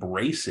for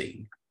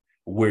embracing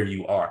where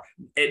you are.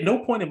 At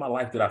no point in my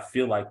life did I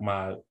feel like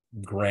my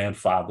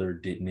grandfather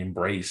didn't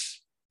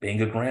embrace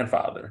being a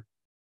grandfather.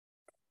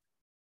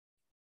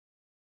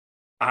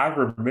 I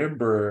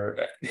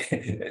remember,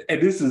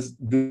 and this is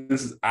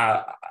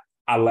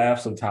I laugh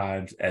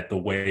sometimes at the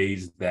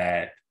ways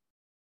that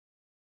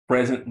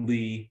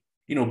presently,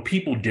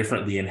 people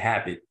differently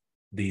inhabit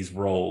these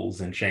roles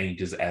and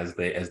changes as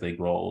they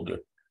grow older.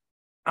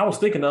 I was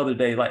thinking the other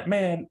day, like,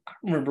 man, I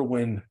remember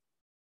when,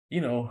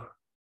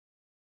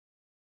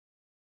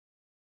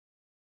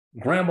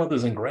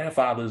 grandmothers and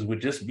grandfathers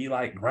would just be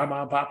like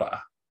grandma and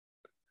papa.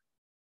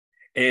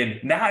 And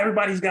now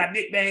everybody's got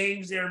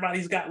nicknames,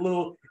 everybody's got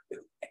little,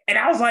 and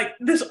I was like,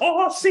 this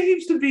all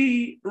seems to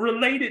be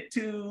related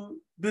to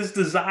this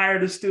desire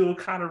to still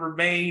kind of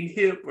remain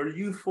hip or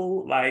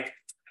youthful. Like,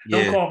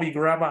 don't Yeah. call me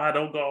grandma,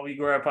 don't call me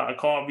grandpa,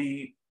 call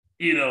me,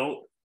 you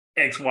know,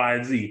 X, Y,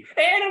 and Z.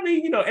 And I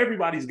mean, you know,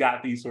 everybody's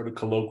got these sort of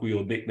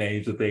colloquial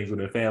nicknames and things with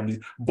their families,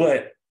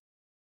 but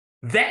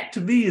that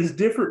to me is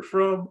different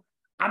from,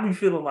 I be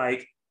feeling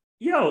like,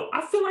 yo,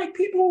 I feel like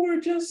people were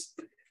just,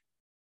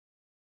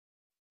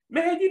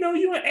 man, you know,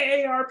 you in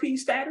AARP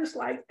status,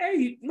 like,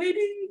 hey,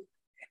 maybe,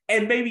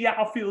 and maybe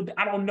I'll feel,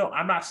 I don't know.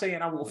 I'm not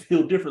saying I will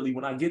feel differently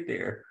when I get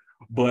there,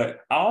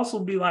 but I'll also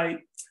be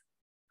like,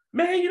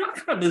 man, you know, I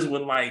kind of miss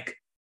when like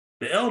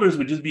the elders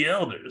would just be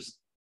elders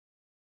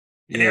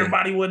and Yeah.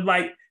 everybody would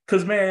like,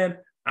 because man,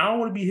 I don't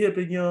want to be hip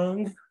and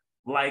young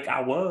like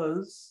I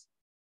was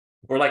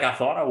or like I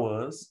thought I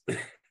was.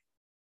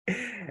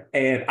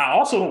 And I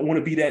also don't want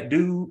to be that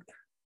dude.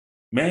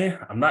 Man,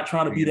 I'm not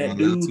trying to be A that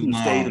little dude too who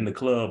stayed in long. the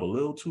club a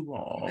little too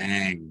long.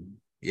 Man.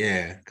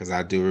 Yeah. Because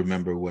I do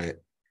remember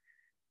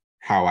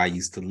how I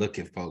used to look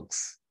at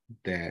folks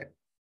that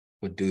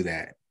would do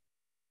that.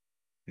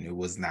 And it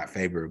was not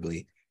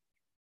favorably.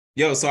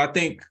 Yo, so I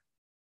think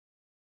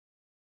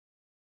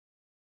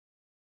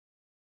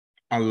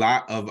a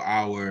lot of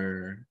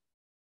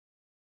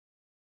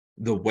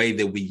the way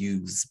that we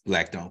use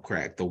Black Don't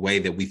Crack, the way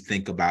that we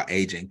think about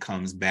aging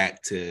comes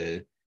back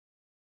to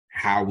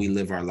how we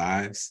live our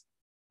lives.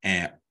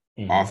 And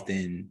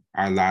often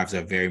our lives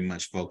are very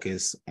much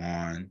focused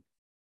on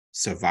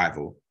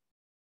survival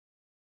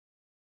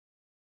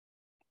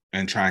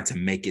and trying to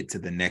make it to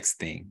the next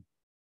thing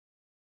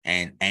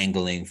and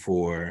angling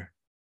for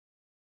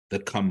the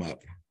come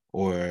up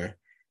or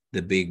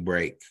the big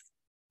break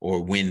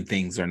or when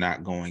things are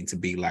not going to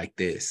be like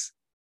this.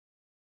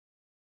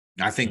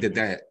 I think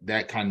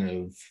that kind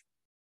of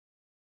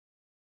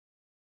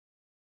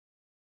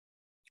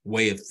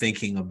way of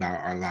thinking about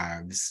our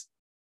lives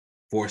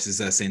forces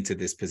us into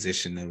this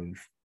position of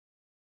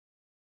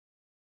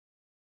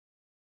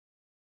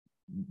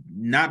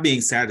not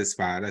being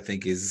satisfied, I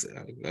think is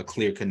a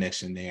clear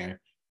connection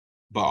there,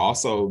 but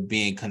also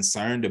being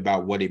concerned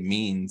about what it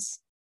means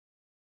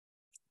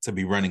to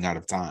be running out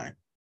of time.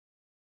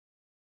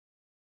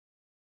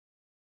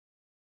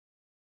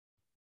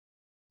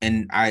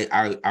 And I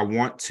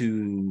want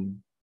to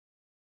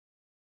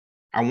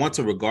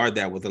regard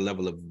that with a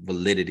level of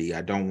validity.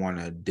 I don't want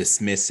to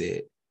dismiss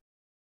it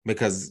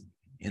because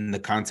in the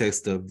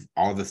context of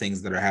all the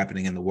things that are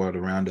happening in the world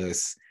around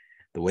us,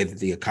 the way that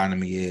the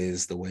economy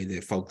is, the way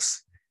that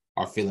folks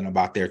are feeling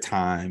about their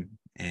time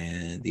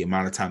and the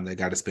amount of time they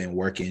got to spend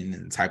working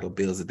and the type of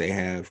bills that they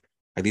have,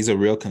 like these are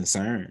real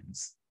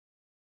concerns.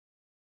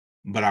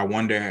 But I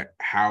wonder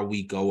how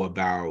we go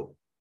about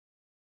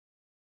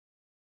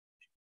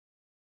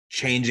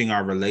changing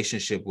our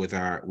relationship with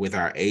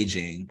our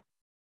aging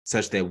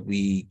such that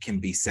we can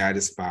be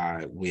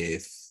satisfied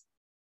with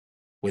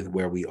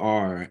where we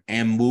are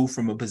and move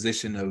from a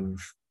position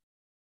of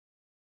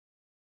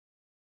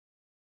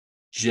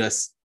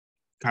just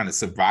kind of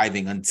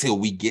surviving until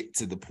we get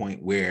to the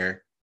point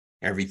where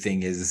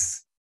everything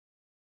is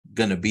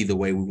going to be the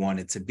way we want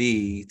it to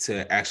be,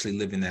 to actually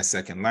living that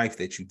second life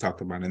that you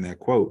talked about in that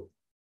quote,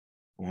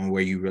 one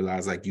where you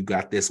realize like you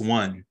got this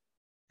one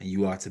and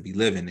you ought to be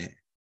living it.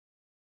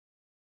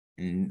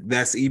 And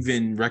that's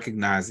even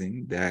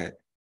recognizing that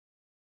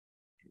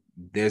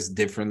there's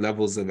different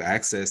levels of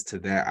access to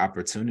that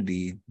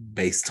opportunity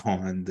based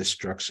on the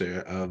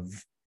structure of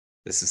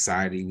the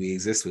society we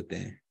exist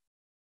within.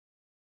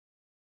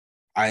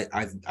 I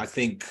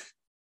think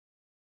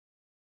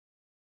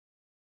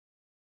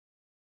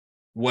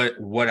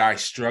what I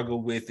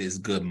struggle with is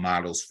good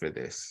models for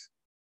this.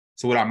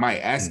 So what I might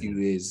ask you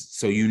is,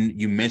 so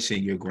you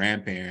mentioned your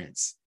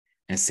grandparents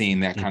and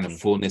seeing that kind of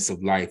fullness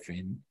of life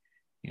and,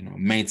 you know,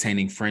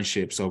 maintaining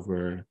friendships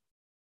over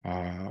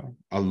a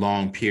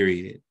long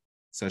period,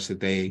 such that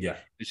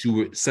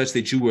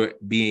that you were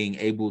being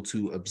able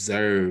to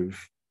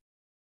observe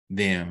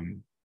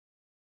them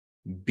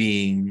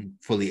being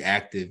fully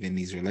active in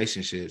these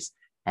relationships.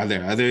 Are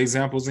there other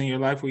examples in your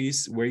life where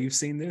you've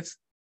seen this?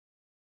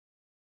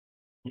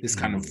 This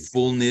kind of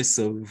fullness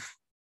of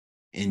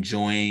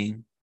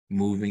enjoying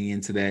moving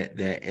into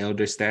that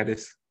elder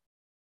status?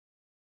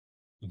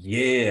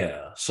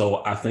 Yeah.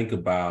 So I think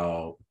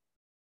about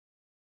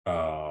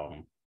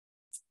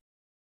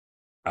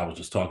I was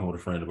just talking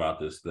with a friend about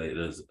this.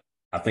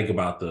 I think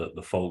about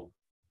the folk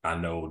I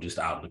know just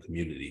out in the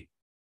community.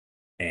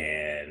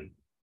 And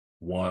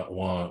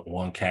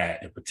one cat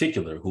in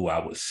particular who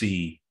I would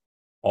see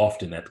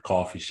often at the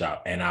coffee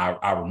shop. And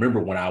I remember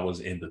when I was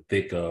in the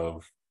thick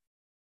of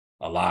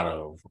a lot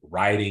of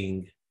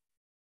writing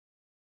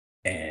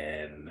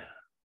and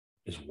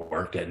just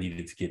work that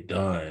needed to get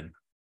done,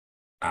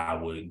 I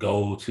would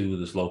go to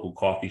this local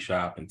coffee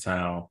shop in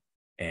town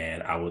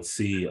and I would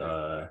see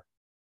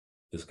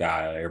this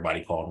guy,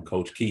 everybody called him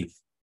Coach Keith.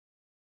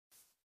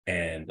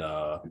 And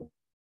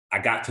I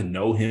got to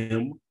know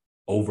him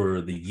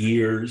over the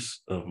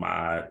years of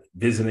my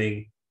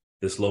visiting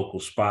this local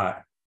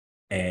spot.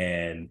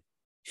 And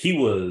he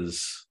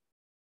was,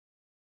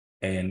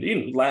 and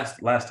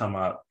last time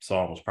I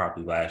saw him was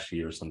probably last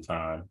year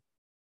sometime.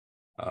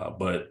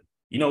 But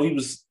he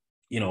was,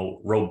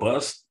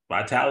 robust,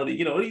 vitality.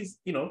 He's,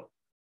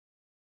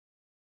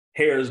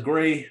 hair is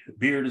gray,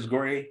 beard is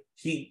gray.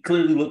 He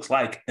clearly looks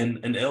like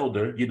an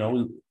elder.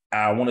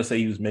 I want to say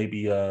he was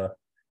maybe it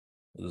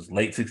was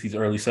late 60s,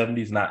 early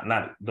 70s.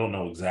 Not don't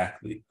know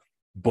exactly,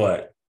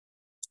 but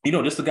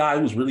just a guy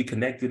who was really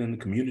connected in the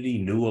community,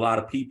 knew a lot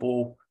of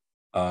people,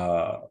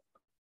 was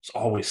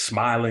always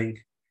smiling,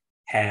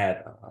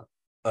 had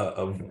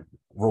a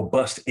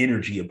robust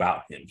energy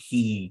about him.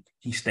 He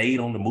stayed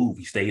on the move.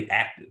 He stayed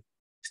active.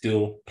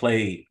 Still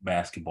played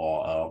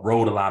basketball.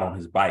 Rode a lot on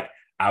his bike.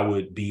 I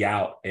would be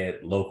out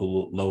at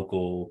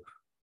local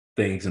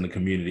things in the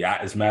community.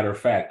 As a matter of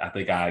fact, I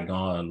think I had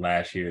gone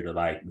last year to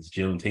like this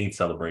Juneteenth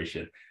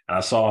celebration, and I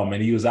saw him,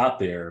 and he was out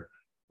there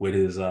with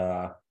his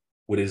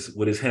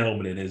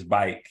helmet and his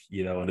bike,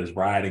 and his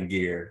riding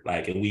gear.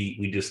 Like, and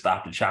we just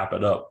stopped to chop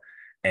it up,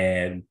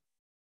 and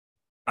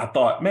I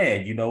thought,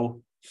 man,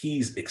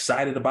 he's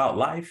excited about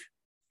life.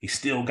 He's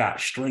still got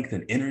strength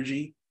and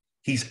energy.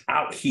 He's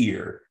out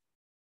here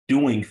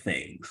doing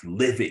things,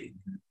 living,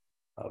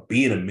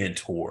 being a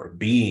mentor,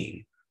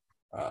 being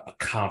a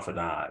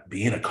confidant,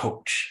 being a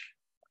coach.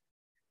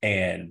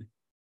 And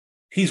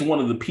he's one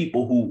of the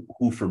people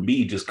who for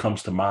me just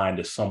comes to mind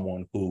as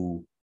someone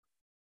who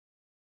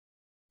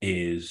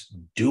is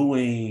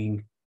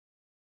doing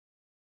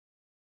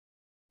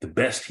the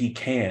best he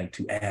can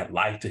to add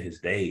life to his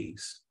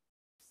days.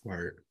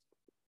 Right.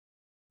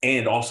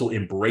 And also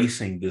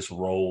embracing this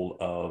role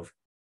of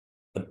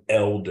an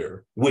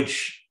elder,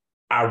 which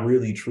I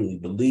really truly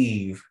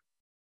believe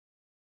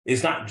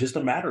is not just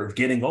a matter of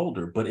getting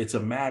older, but it's a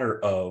matter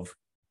of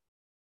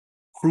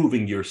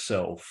proving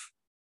yourself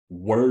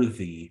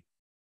worthy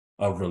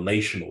of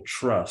relational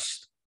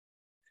trust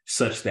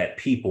such that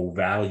people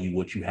value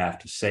what you have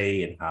to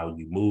say and how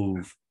you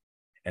move,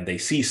 and they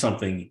see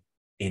something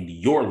in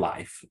your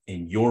life,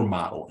 in your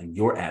model, in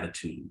your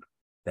attitude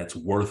that's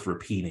worth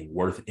repeating,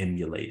 worth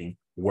emulating,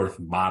 worth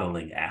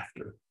modeling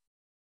after.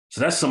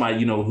 So that's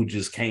somebody, who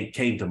just came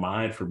to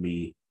mind for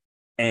me.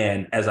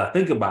 And as I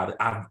think about it,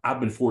 I've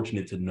been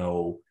fortunate to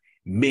know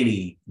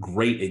many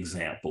great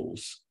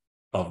examples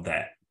of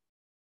that.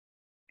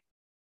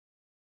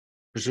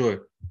 For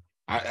sure.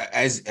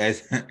 As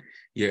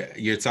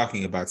you're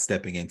talking about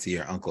stepping into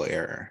your uncle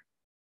era.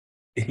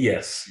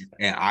 Yes.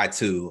 And I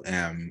too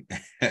am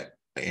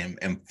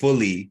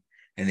fully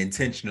and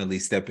intentionally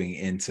stepping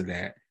into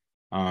that.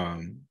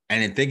 And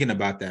in thinking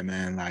about that,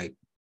 man, like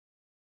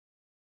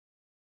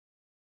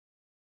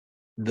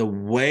the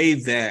way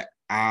that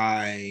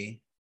I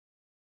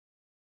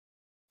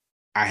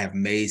have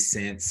made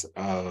sense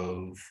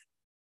of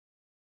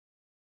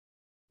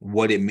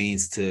what it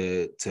means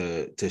to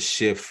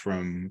shift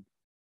from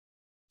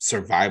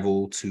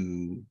survival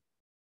to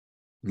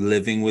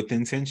living with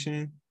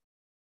intention.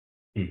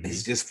 Mm-hmm.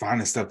 Is just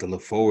finding stuff to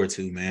look forward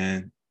to,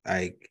 man.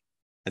 Like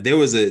there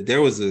was a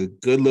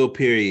good little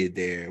period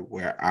there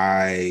where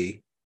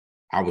I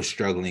was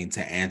struggling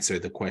to answer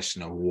the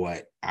question of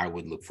what I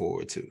would look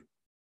forward to.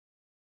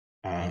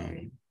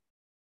 And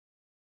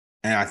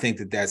I think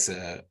that that's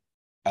a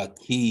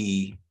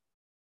key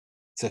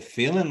to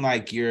feeling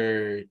like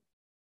your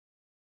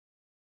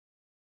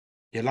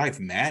life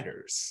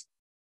matters.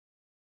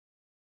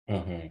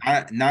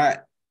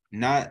 Not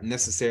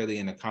necessarily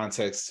in the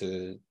context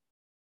to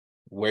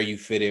where you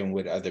fit in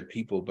with other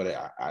people, but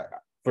I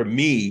for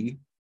me,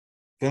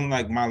 feeling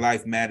like my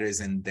life matters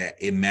and that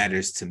it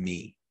matters to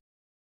me.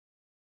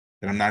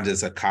 That I'm not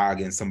just a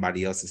cog in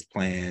somebody else's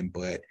plan,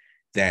 but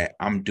that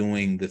I'm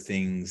doing the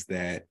things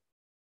that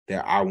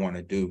I want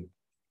to do.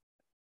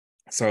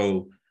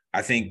 So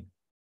I think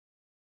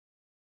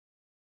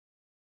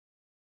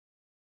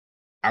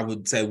I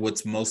would say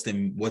what's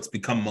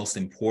become most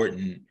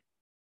important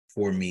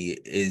for me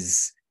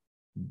is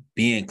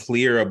being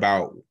clear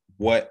about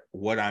what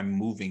I'm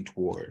moving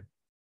toward.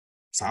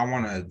 So I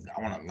want to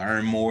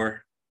learn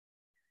more.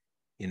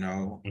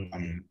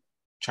 I'm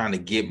trying to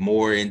get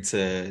more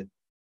into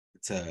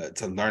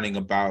learning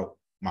about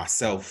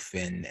myself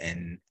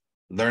and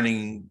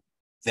learning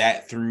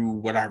that through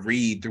what I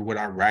read, through what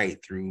I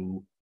write,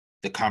 through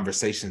the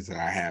conversations that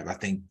I have. I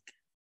think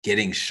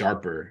getting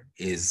sharper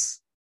is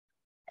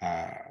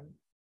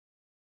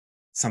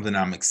something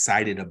I'm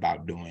excited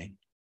about doing,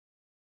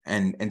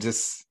 and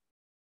just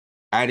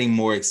adding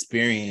more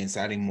experience,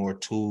 adding more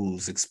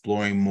tools,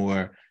 exploring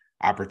more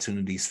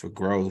opportunities for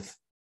growth.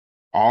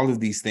 All of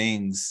these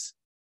things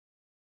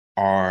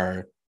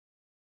are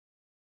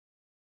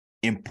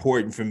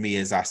important for me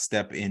as I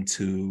step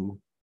into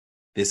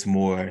this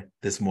more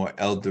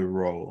elder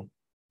role.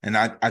 And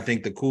I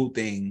think the cool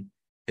thing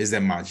is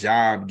that my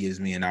job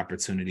gives me an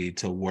opportunity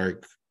to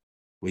work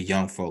with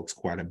young folks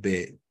quite a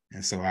bit.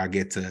 And so I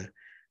get to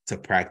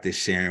practice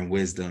sharing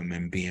wisdom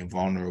and being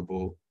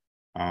vulnerable.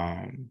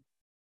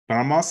 But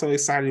I'm also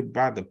excited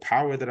about the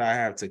power that I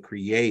have to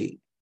create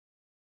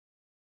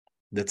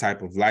the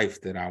type of life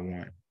that I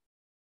want,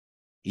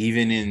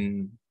 even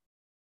in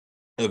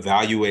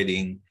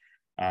evaluating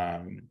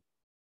the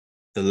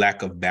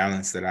lack of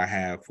balance that I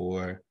have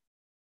for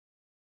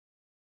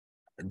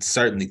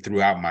certainly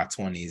throughout my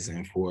 20s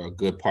and for a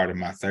good part of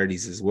my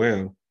 30s as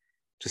well.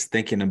 Just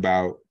thinking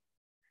about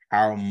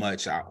how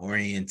much I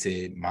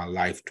oriented my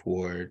life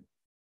toward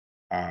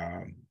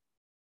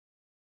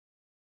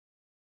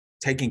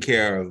taking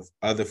care of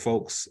other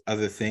folks,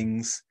 other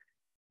things,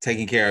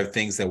 taking care of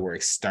things that were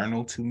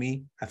external to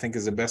me, I think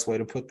is the best way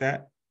to put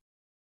that.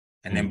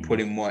 And then Mhm.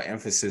 putting more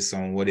emphasis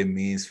on what it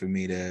means for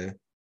me to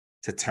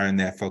turn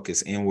that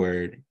focus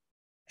inward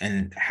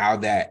and how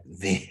that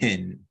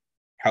then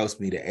helps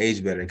me to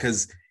age better.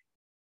 Because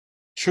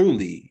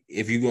truly,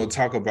 if you go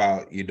talk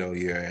about,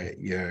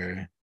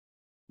 your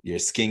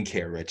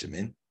skincare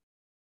regimen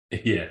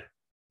Yeah.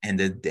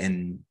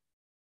 and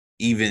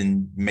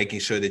even making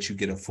sure that you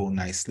get a full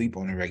night's sleep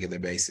on a regular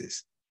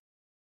basis,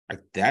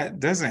 like that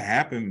doesn't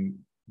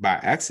happen by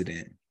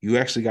accident. You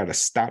actually got to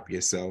stop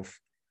yourself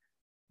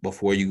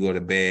before you go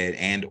to bed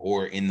and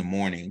or in the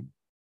morning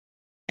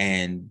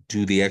and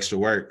do the extra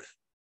work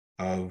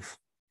of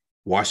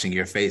washing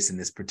your face in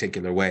this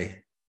particular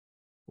way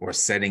or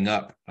setting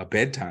up a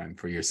bedtime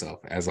for yourself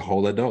as a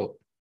whole adult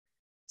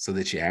so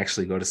that you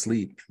actually go to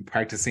sleep,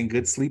 practicing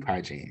good sleep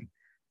hygiene.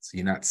 So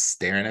you're not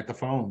staring at the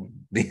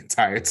phone the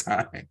entire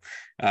time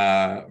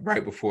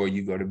right before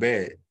you go to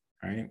bed,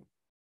 right? I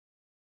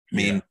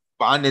Yeah. mean,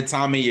 finding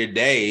time in your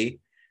day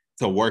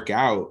to work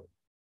out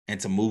and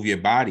to move your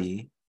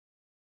body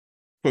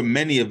for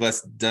many of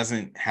us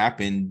doesn't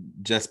happen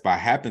just by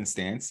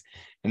happenstance.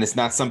 And it's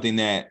not something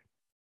that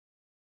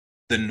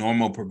the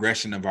normal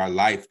progression of our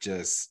life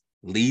just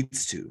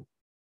leads to.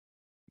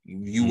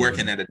 You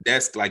working Mhm. at a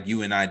desk like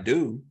you and I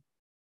do,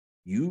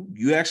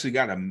 you actually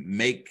got to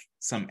make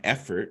some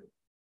effort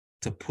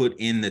to put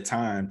in the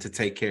time to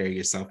take care of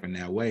yourself in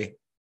that way.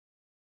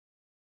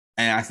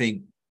 And I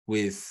think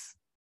with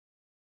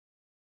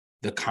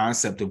the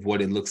concept of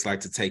what it looks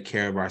like to take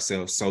care of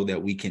ourselves so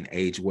that we can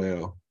age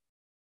well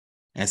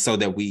and so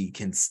that we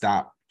can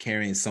stop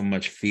carrying so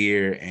much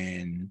fear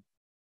and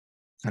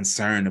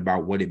concern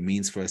about what it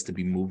means for us to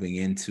be moving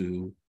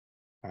into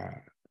uh,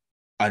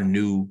 a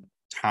new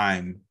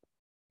time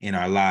in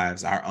our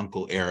lives, our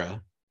uncle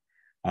era.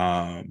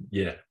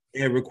 Yeah.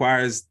 It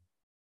requires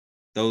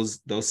those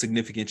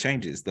significant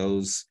changes,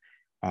 those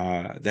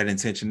that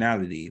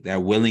intentionality,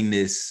 that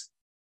willingness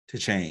to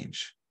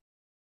change.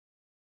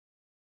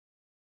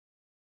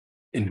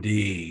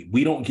 Indeed.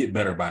 We don't get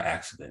better by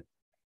accident.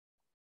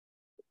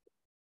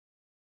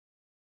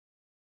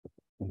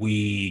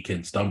 We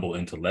can stumble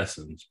into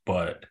lessons,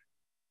 but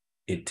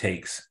it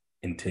takes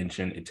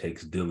intention, it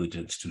takes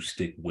diligence to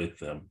stick with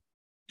them,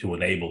 to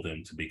enable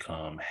them to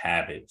become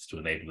habits, to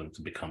enable them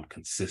to become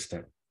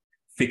consistent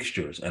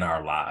fixtures in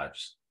our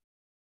lives.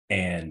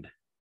 And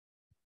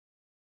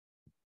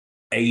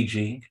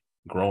aging,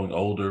 growing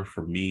older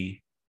for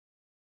me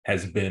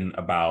has been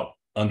about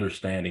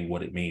understanding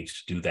what it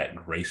means to do that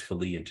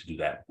gracefully and to do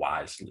that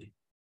wisely.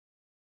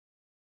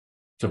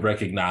 To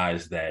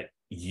recognize that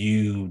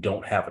you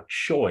don't have a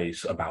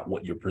choice about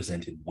what you're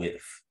presented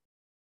with,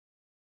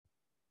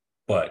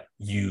 but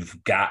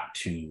you've got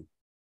to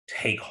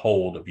take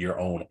hold of your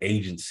own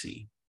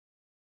agency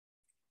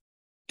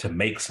to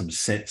make some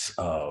sense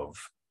of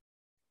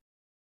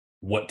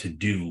what to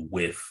do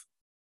with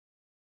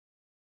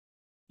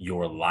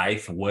your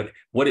life and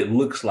what it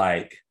looks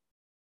like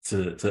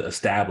to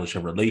establish a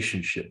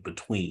relationship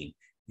between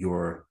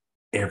your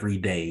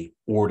everyday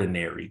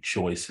ordinary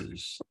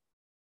choices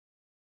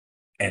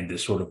and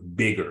this sort of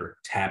bigger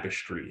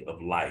tapestry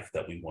of life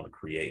that we want to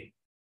create.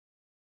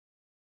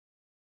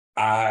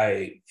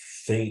 I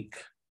think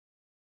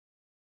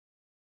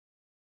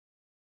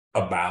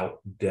about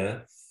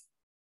death,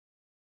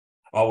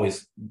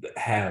 always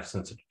have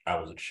since I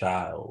was a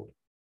child.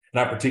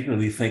 And I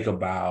particularly think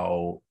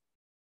about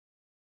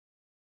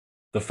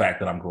the fact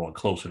that I'm growing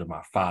closer to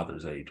my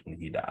father's age when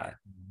he died.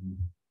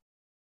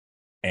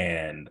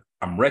 And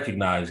I'm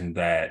recognizing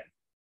that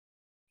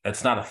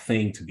that's not a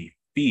thing to be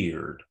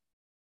feared,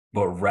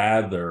 but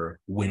rather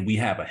when we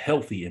have a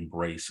healthy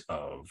embrace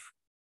of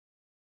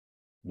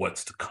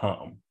what's to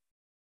come,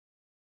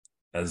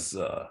 as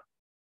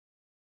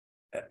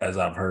as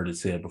I've heard it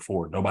said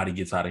before, nobody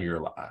gets out of here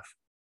alive.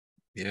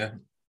 Yeah.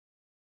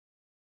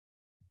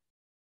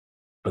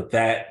 But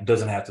that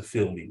doesn't have to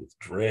fill me with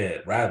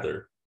dread.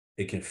 Rather,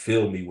 it can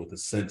fill me with a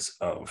sense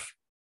of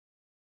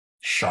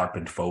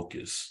sharpened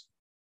focus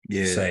to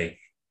Yeah. say,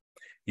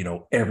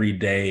 every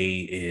day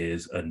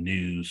is a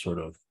new sort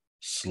of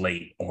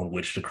slate on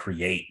which to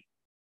create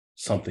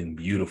something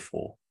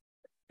beautiful.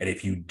 And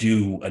if you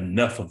do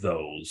enough of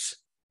those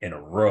in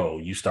a row,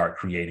 you start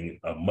creating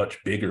a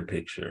much bigger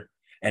picture.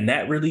 And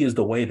that really is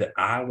the way that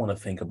I want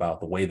to think about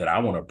the way that I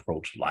want to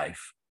approach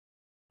life,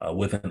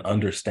 with an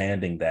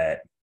understanding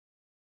that,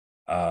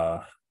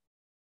 uh,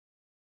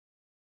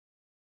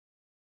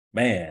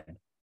 man,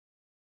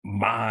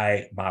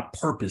 my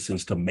purpose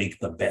is to make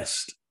the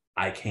best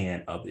I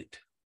can of it,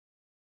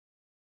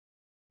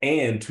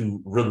 and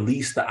to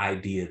release the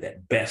idea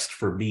that best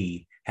for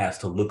me has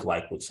to look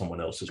like what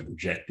someone else has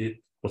projected,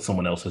 what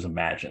someone else has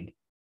imagined.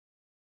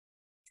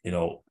 You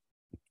know,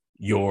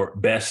 your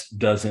best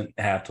doesn't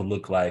have to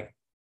look like,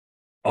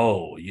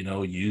 oh,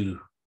 you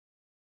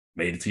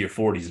made it to your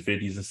 40s and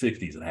 50s and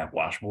 60s and have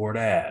washboard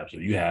abs,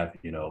 or you have,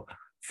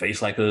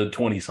 face like a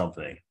 20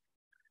 something,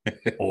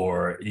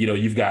 or,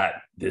 you've got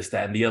this,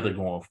 that, and the other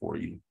going for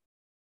you.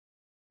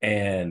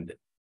 And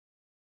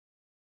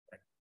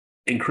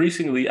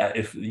increasingly,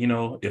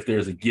 if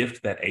there's a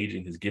gift that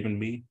aging has given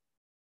me,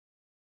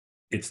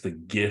 it's the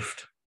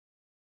gift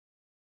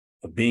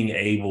of being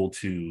able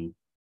to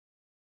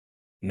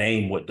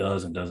name what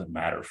does and doesn't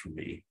matter for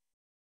me.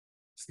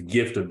 It's the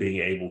gift of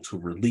being able to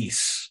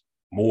release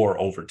more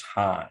over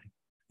time,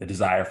 the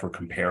desire for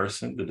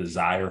comparison, the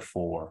desire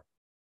for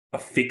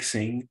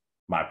affixing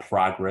my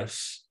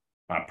progress,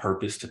 my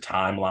purpose to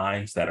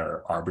timelines that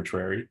are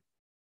arbitrary.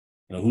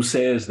 Who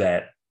says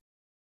that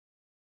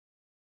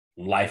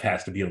life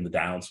has to be on the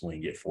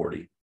downswing at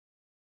 40?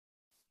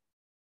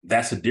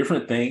 That's a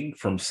different thing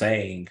from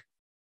saying,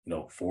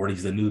 40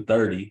 is the new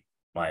 30.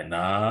 Like,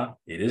 nah,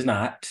 it is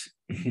not.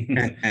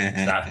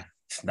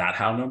 It's not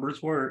how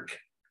numbers work.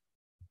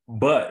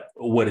 But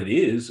what it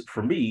is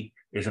for me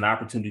is an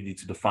opportunity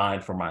to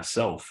define for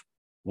myself,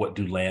 what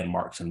do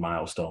landmarks and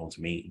milestones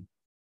mean?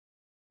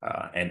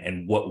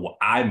 And what will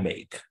I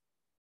make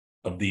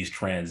of these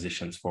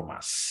transitions for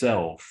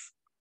myself?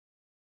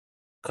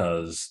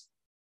 Because,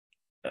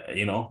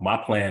 my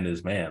plan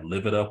is, man,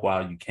 live it up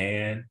while you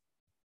can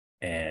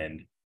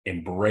and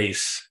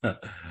embrace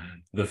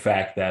the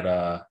fact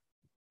that,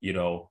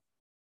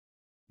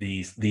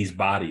 these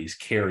bodies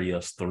carry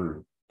us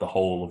through the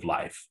whole of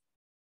life.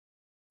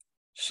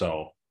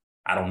 So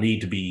I don't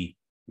need to be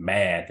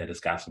mad that it's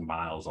got some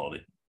miles on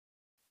it.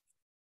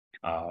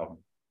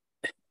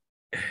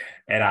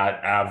 And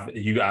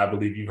I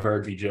believe you've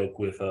heard me joke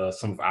with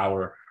some of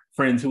our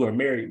friends who are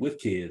married with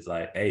kids,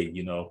 like, hey,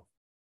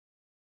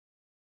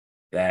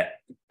 that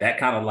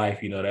kind of life,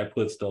 that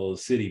puts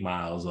those city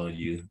miles on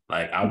you.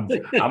 Like I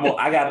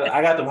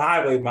got them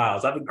highway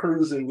miles. I've been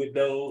cruising with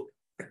no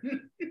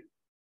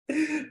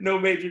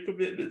major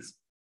commitments.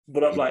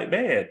 But I'm like,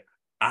 man,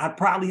 I'd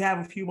probably have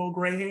a few more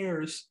gray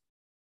hairs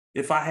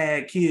if I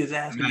had kids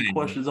asking me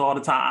questions all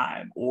the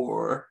time,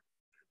 or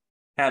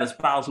had a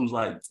spouse who's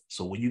like,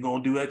 so when you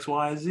gonna do X,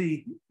 Y,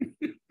 Z?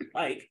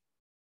 Like,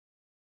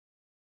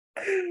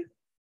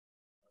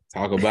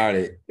 talk about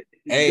it.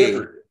 Hey,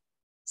 different.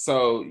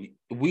 So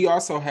we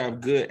also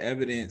have good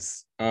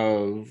evidence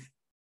of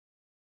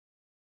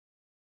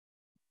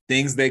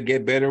things that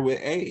get better with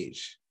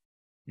age.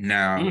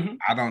 Now,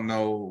 I don't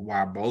know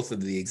why both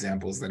of the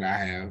examples that I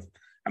have,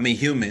 I mean,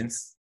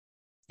 humans,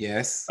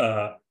 yes.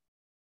 But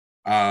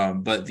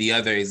the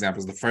other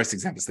examples, the first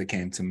examples that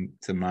came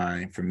to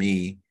mind for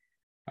me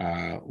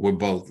were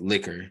both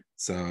liquor.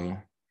 So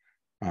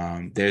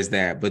there's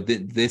that. But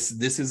this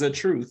is a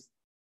truth.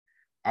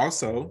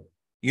 Also,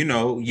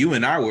 you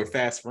and I were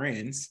fast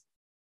friends,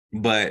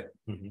 but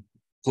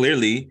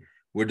clearly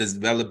we're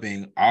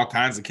developing all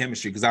kinds of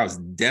chemistry, because I was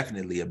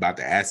definitely about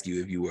to ask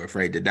you if you were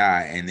afraid to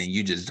die, and then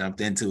you just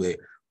jumped into it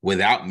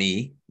without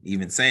me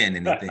even saying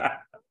anything.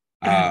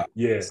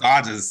 Yeah. So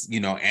I'll just,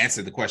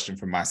 answer the question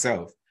for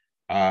myself.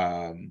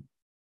 I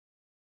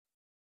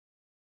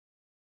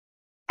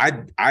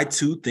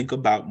too think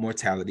about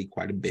mortality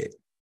quite a bit.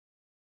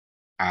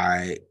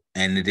 And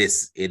it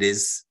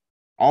is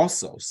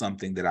also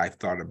something that I've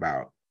thought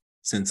about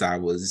since I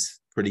was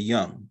pretty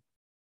young.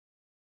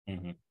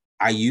 Mm-hmm.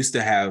 I used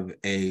to have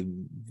a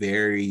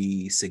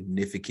very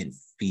significant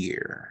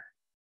fear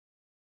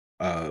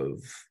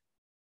of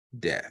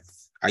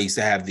death. I used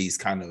to have these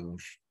kind of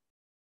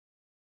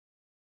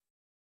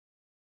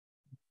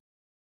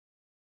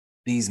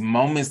these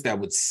moments that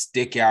would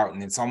stick out,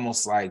 and it's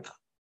almost like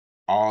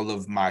all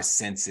of my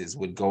senses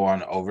would go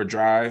on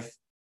overdrive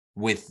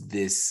with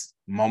this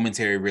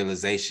momentary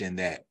realization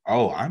that,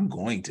 oh, I'm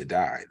going to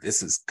die.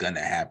 This is going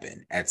to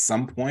happen. At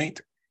some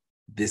point,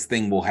 this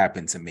thing will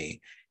happen to me.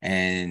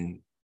 And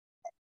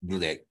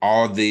like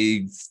all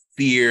the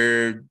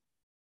fear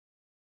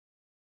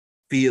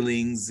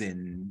feelings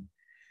and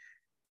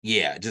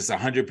just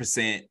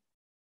 100%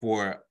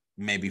 for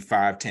maybe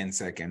 5-10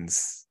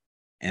 seconds,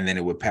 and then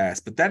it would pass.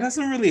 But that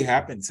doesn't really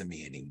happen to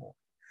me anymore.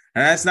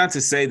 And that's not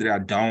to say that I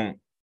don't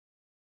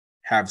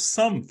have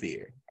some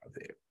fear of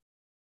it.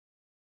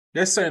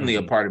 There's certainly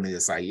a part of me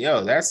that's like,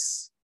 yo,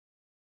 that's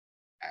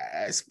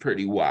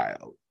pretty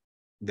wild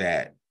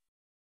that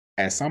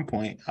at some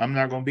point I'm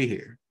not going to be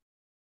here.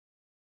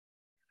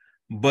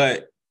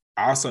 But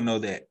I also know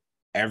that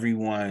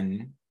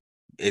everyone,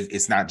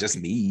 it's not just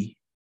me.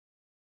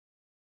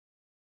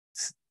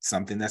 It's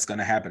something that's going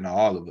to happen to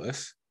all of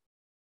us.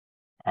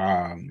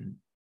 And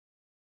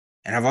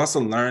I've also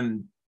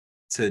learned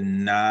to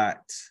not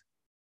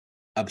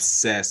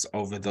obsess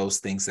over those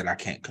things that I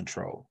can't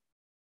control.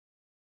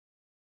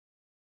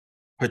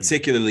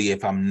 Particularly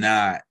if I'm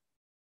not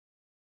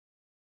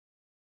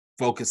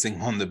focusing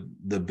on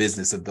the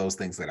business of those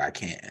things that I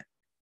can.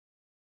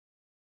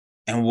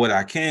 And what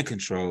I can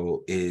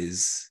control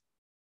is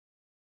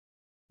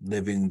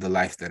living the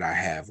life that I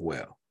have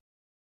well.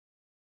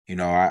 You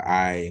know,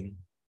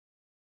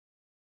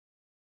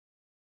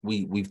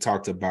 we've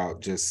talked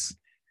about just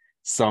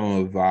some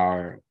of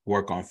our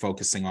work on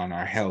focusing on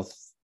our health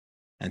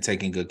and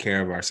taking good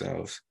care of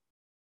ourselves.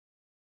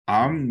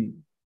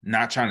 I'm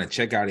not trying to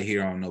check out of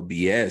here on no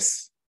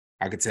BS.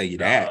 I could tell you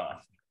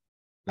that.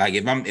 Like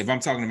if I'm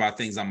talking about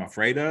things I'm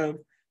afraid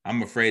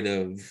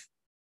of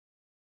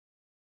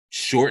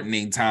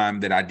shortening time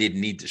that I didn't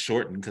need to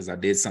shorten because I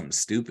did something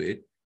stupid,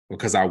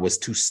 because I was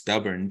too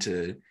stubborn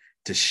to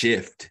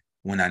shift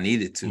when I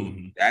needed to.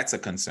 Mm-hmm. That's a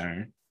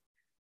concern.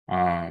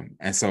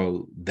 And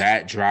so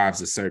that drives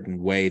a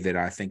certain way that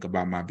I think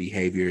about my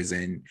behaviors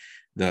and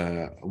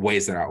the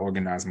ways that I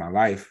organize my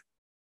life.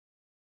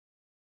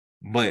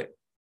 But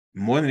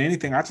more than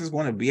anything, I just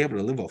want to be able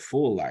to live a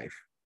full life.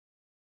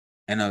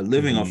 And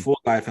living a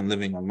full life and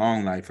living a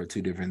long life are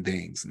two different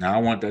things. Now,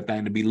 I want that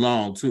thing to be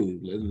long too.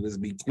 Let's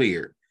be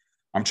clear.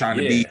 I'm trying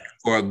to be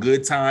for a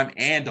good time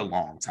and a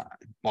long time.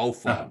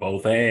 Both of them.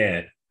 Both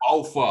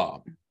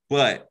of them.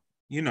 But,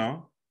 you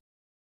know,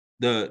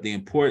 the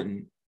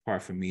important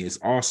part for me is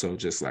also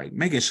just like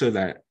making sure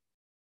that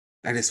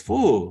it's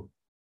full.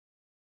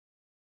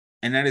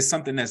 And that is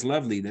something that's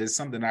lovely. That is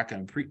something I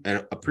can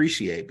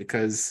appreciate,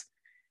 because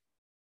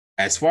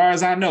as far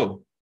as I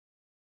know,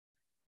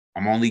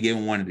 I'm only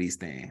given one of these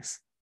things.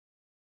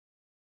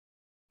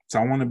 So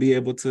I want to be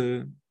able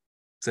to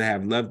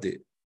have loved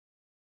it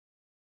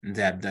and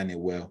to have done it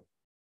well.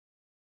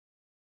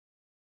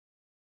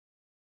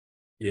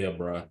 Yeah,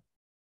 bro.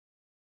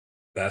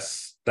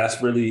 That's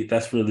really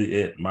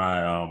it.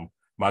 My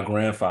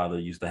grandfather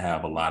used to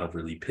have a lot of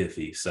really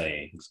pithy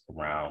sayings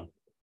around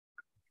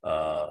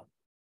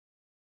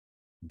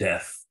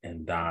death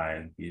and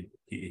dying.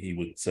 He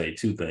would say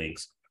two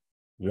things.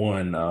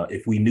 One,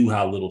 if we knew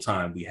how little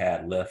time we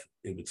had left,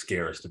 it would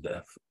scare us to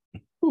death.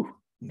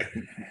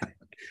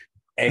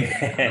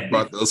 And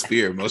brought those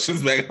fear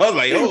emotions back. I was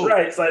like, oh,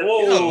 right. It's like,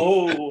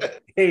 whoa,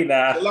 hey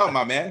now. Chill out,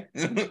 my man.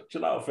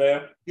 Chill out,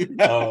 fam.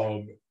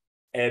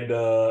 And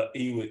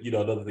he would,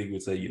 another thing he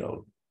would say,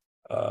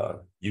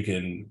 you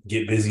can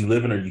get busy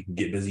living or you can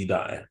get busy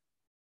dying.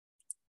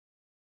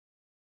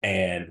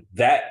 And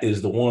that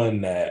is the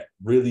one that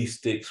really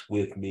sticks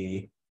with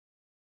me,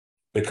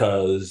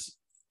 because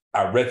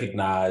I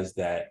recognize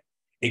that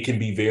it can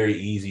be very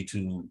easy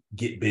to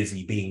get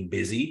busy being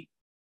busy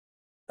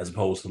as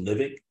opposed to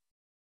living,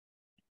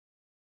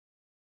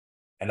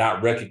 and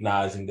not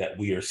recognizing that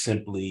we are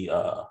simply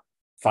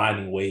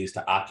finding ways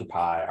to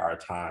occupy our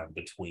time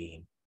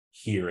between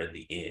here and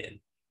the end.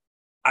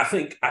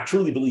 I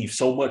truly believe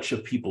so much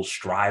of people's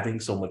striving,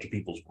 so much of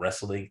people's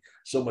wrestling,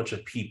 so much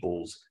of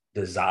people's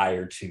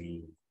desire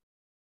to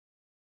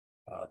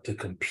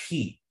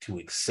compete, to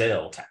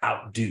excel, to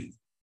outdo,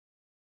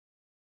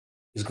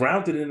 is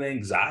grounded in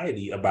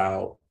anxiety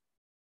about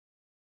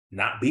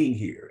not being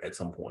here at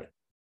some point.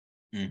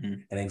 Mm-hmm.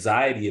 And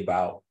anxiety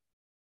about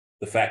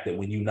the fact that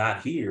when you're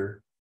not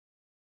here,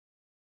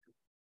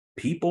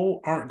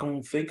 people aren't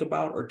going to think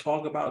about or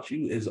talk about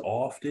you as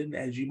often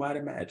as you might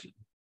imagine.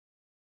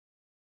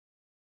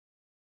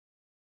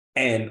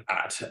 And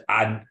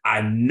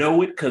I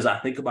know it because I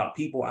think about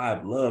people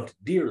I've loved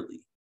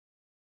dearly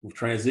who've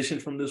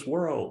transitioned from this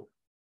world.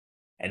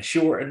 And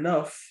sure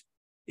enough,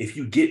 if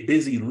you get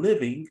busy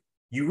living,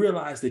 you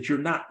realize that you're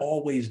not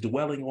always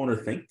dwelling on or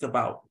thinking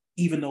about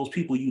even those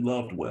people you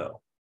loved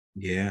well.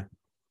 Yeah.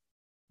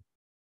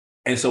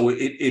 And so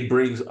it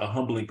brings a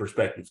humbling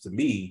perspective to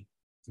me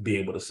to be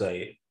able to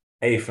say,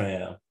 hey,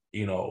 fam,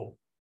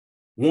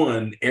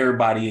 one,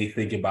 everybody ain't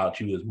thinking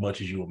about you as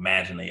much as you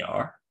imagine they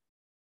are.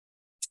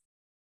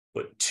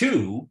 But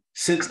two,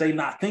 since they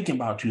not thinking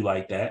about you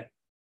like that,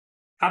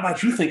 how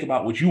about you think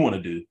about what you want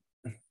to do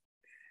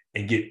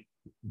and get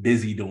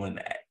busy doing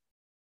that?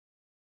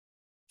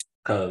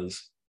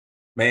 Because,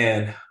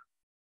 man,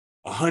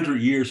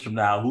 100 years from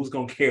now, who's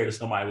going to care if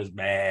somebody was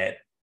mad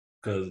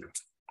because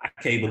I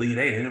can't believe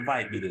they didn't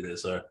invite me to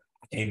this, or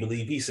I can't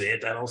believe he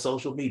said that on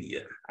social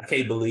media. I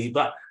can't believe,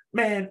 but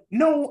man,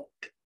 no,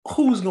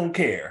 who's going to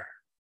care?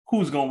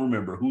 Who's going to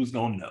remember? Who's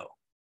going to know?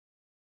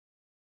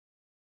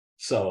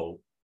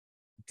 So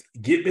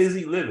get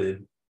busy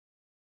living.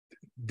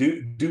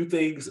 Do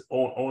things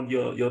on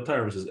your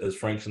terms, as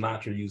Frank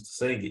Sinatra used to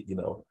sing it.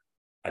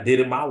 I did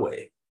it my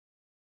way,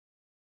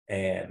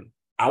 and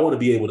I want to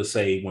be able to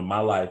say when my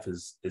life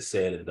is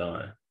said and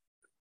done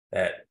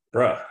that,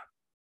 bruh,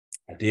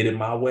 I did it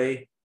my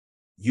way.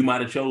 You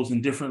might have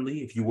chosen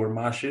differently if you were in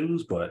my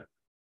shoes, but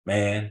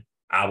man,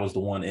 I was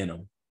the one in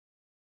them.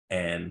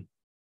 And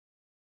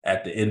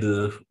at the end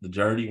of the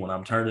journey, when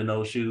I'm turning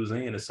those shoes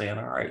in and saying,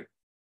 all right,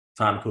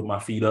 time to put my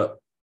feet up,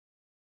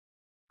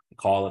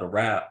 call it a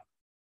wrap,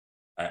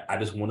 I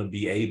just want to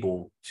be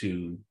able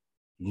to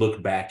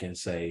look back and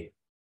say,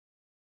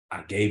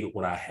 I gave it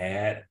what I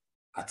had.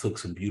 I took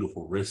some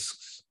beautiful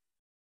risks.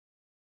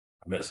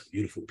 I met some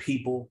beautiful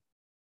people.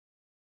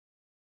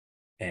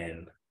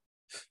 And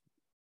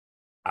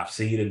I've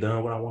seen and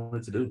done what I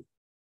wanted to do.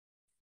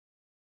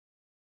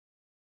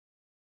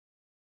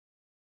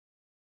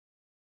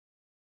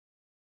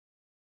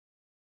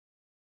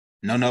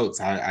 No notes.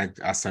 I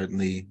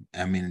certainly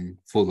am in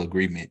full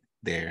agreement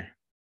there.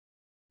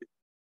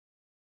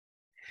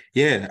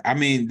 Yeah, I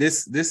mean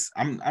this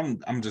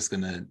I'm just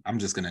gonna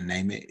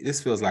name it.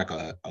 This feels like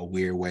a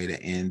weird way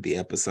to end the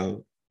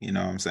episode. You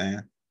know what I'm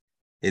saying?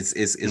 It's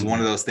one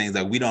of those things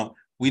that we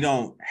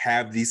don't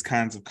have these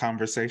kinds of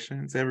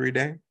conversations every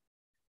day.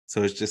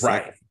 So it's just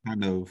like Right.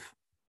 kind of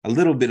a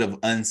little bit of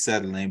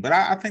unsettling, but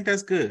I think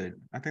that's good.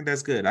 I think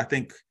that's good. I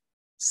think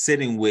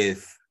sitting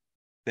with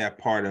that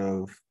part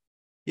of,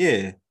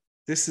 yeah,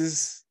 this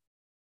is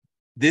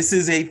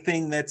a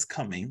thing that's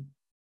coming.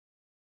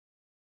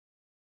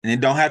 And it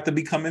don't have to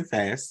be coming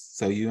fast.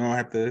 So you don't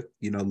have to,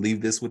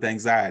 leave this with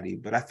anxiety.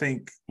 But I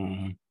think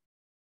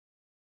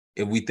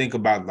if we think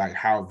about like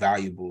how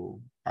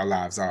valuable our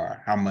lives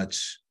are, how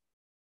much,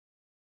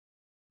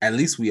 at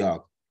least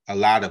a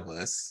lot of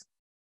us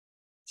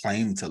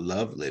claim to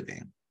love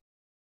living.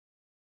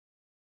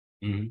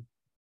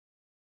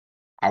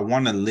 I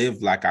want to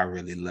live like I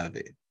really love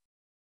it.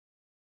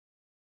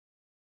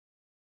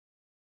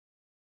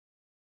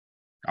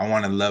 I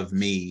want to love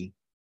me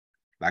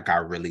like I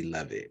really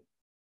love it.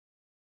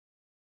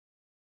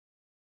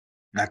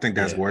 And I think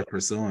that's Yeah. worth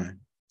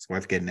pursuing. It's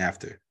worth getting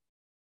after.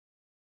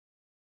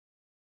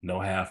 No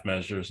half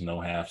measures,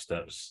 no half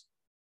steps.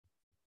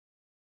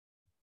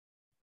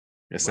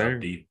 Yes, Love sir.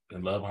 deep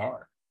and love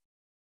hard.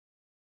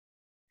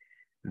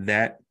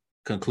 That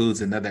concludes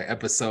another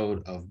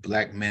episode of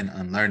Black Men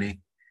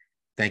Unlearning.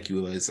 Thank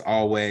you as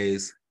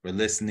always for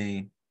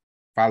listening.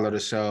 Follow the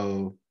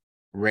show,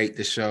 rate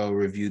the show,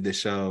 review the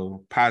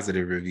show,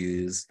 positive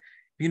reviews.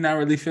 If you're not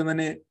really feeling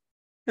it,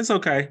 it's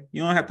okay.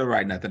 You don't have to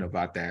write nothing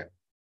about that.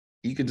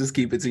 You can just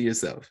keep it to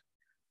yourself.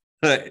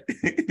 But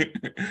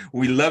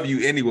we love you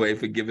anyway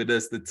for giving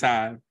us the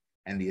time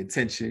and the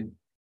attention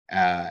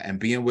and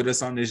being with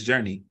us on this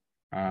journey.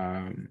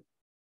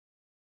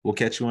 We'll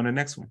catch you on the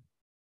next one.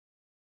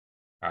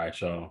 All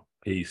right, y'all.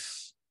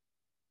 Peace.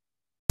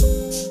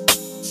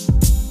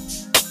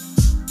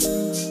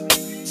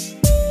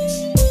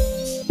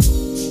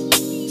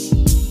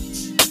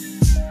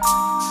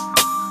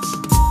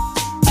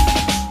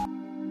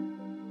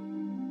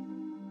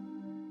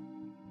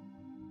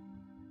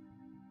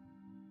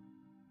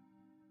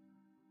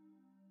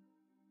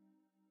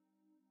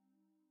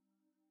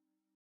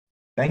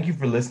 Thank you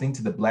for listening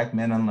to the Black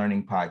Men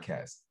Unlearning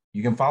podcast.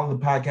 You can follow the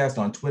podcast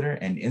on Twitter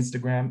and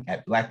Instagram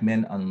at Black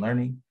Men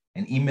Unlearning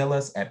and email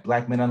us at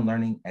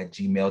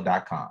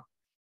blackmenunlearning@gmail.com.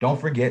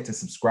 Don't forget to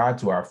subscribe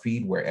to our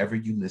feed wherever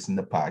you listen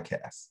to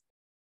podcasts.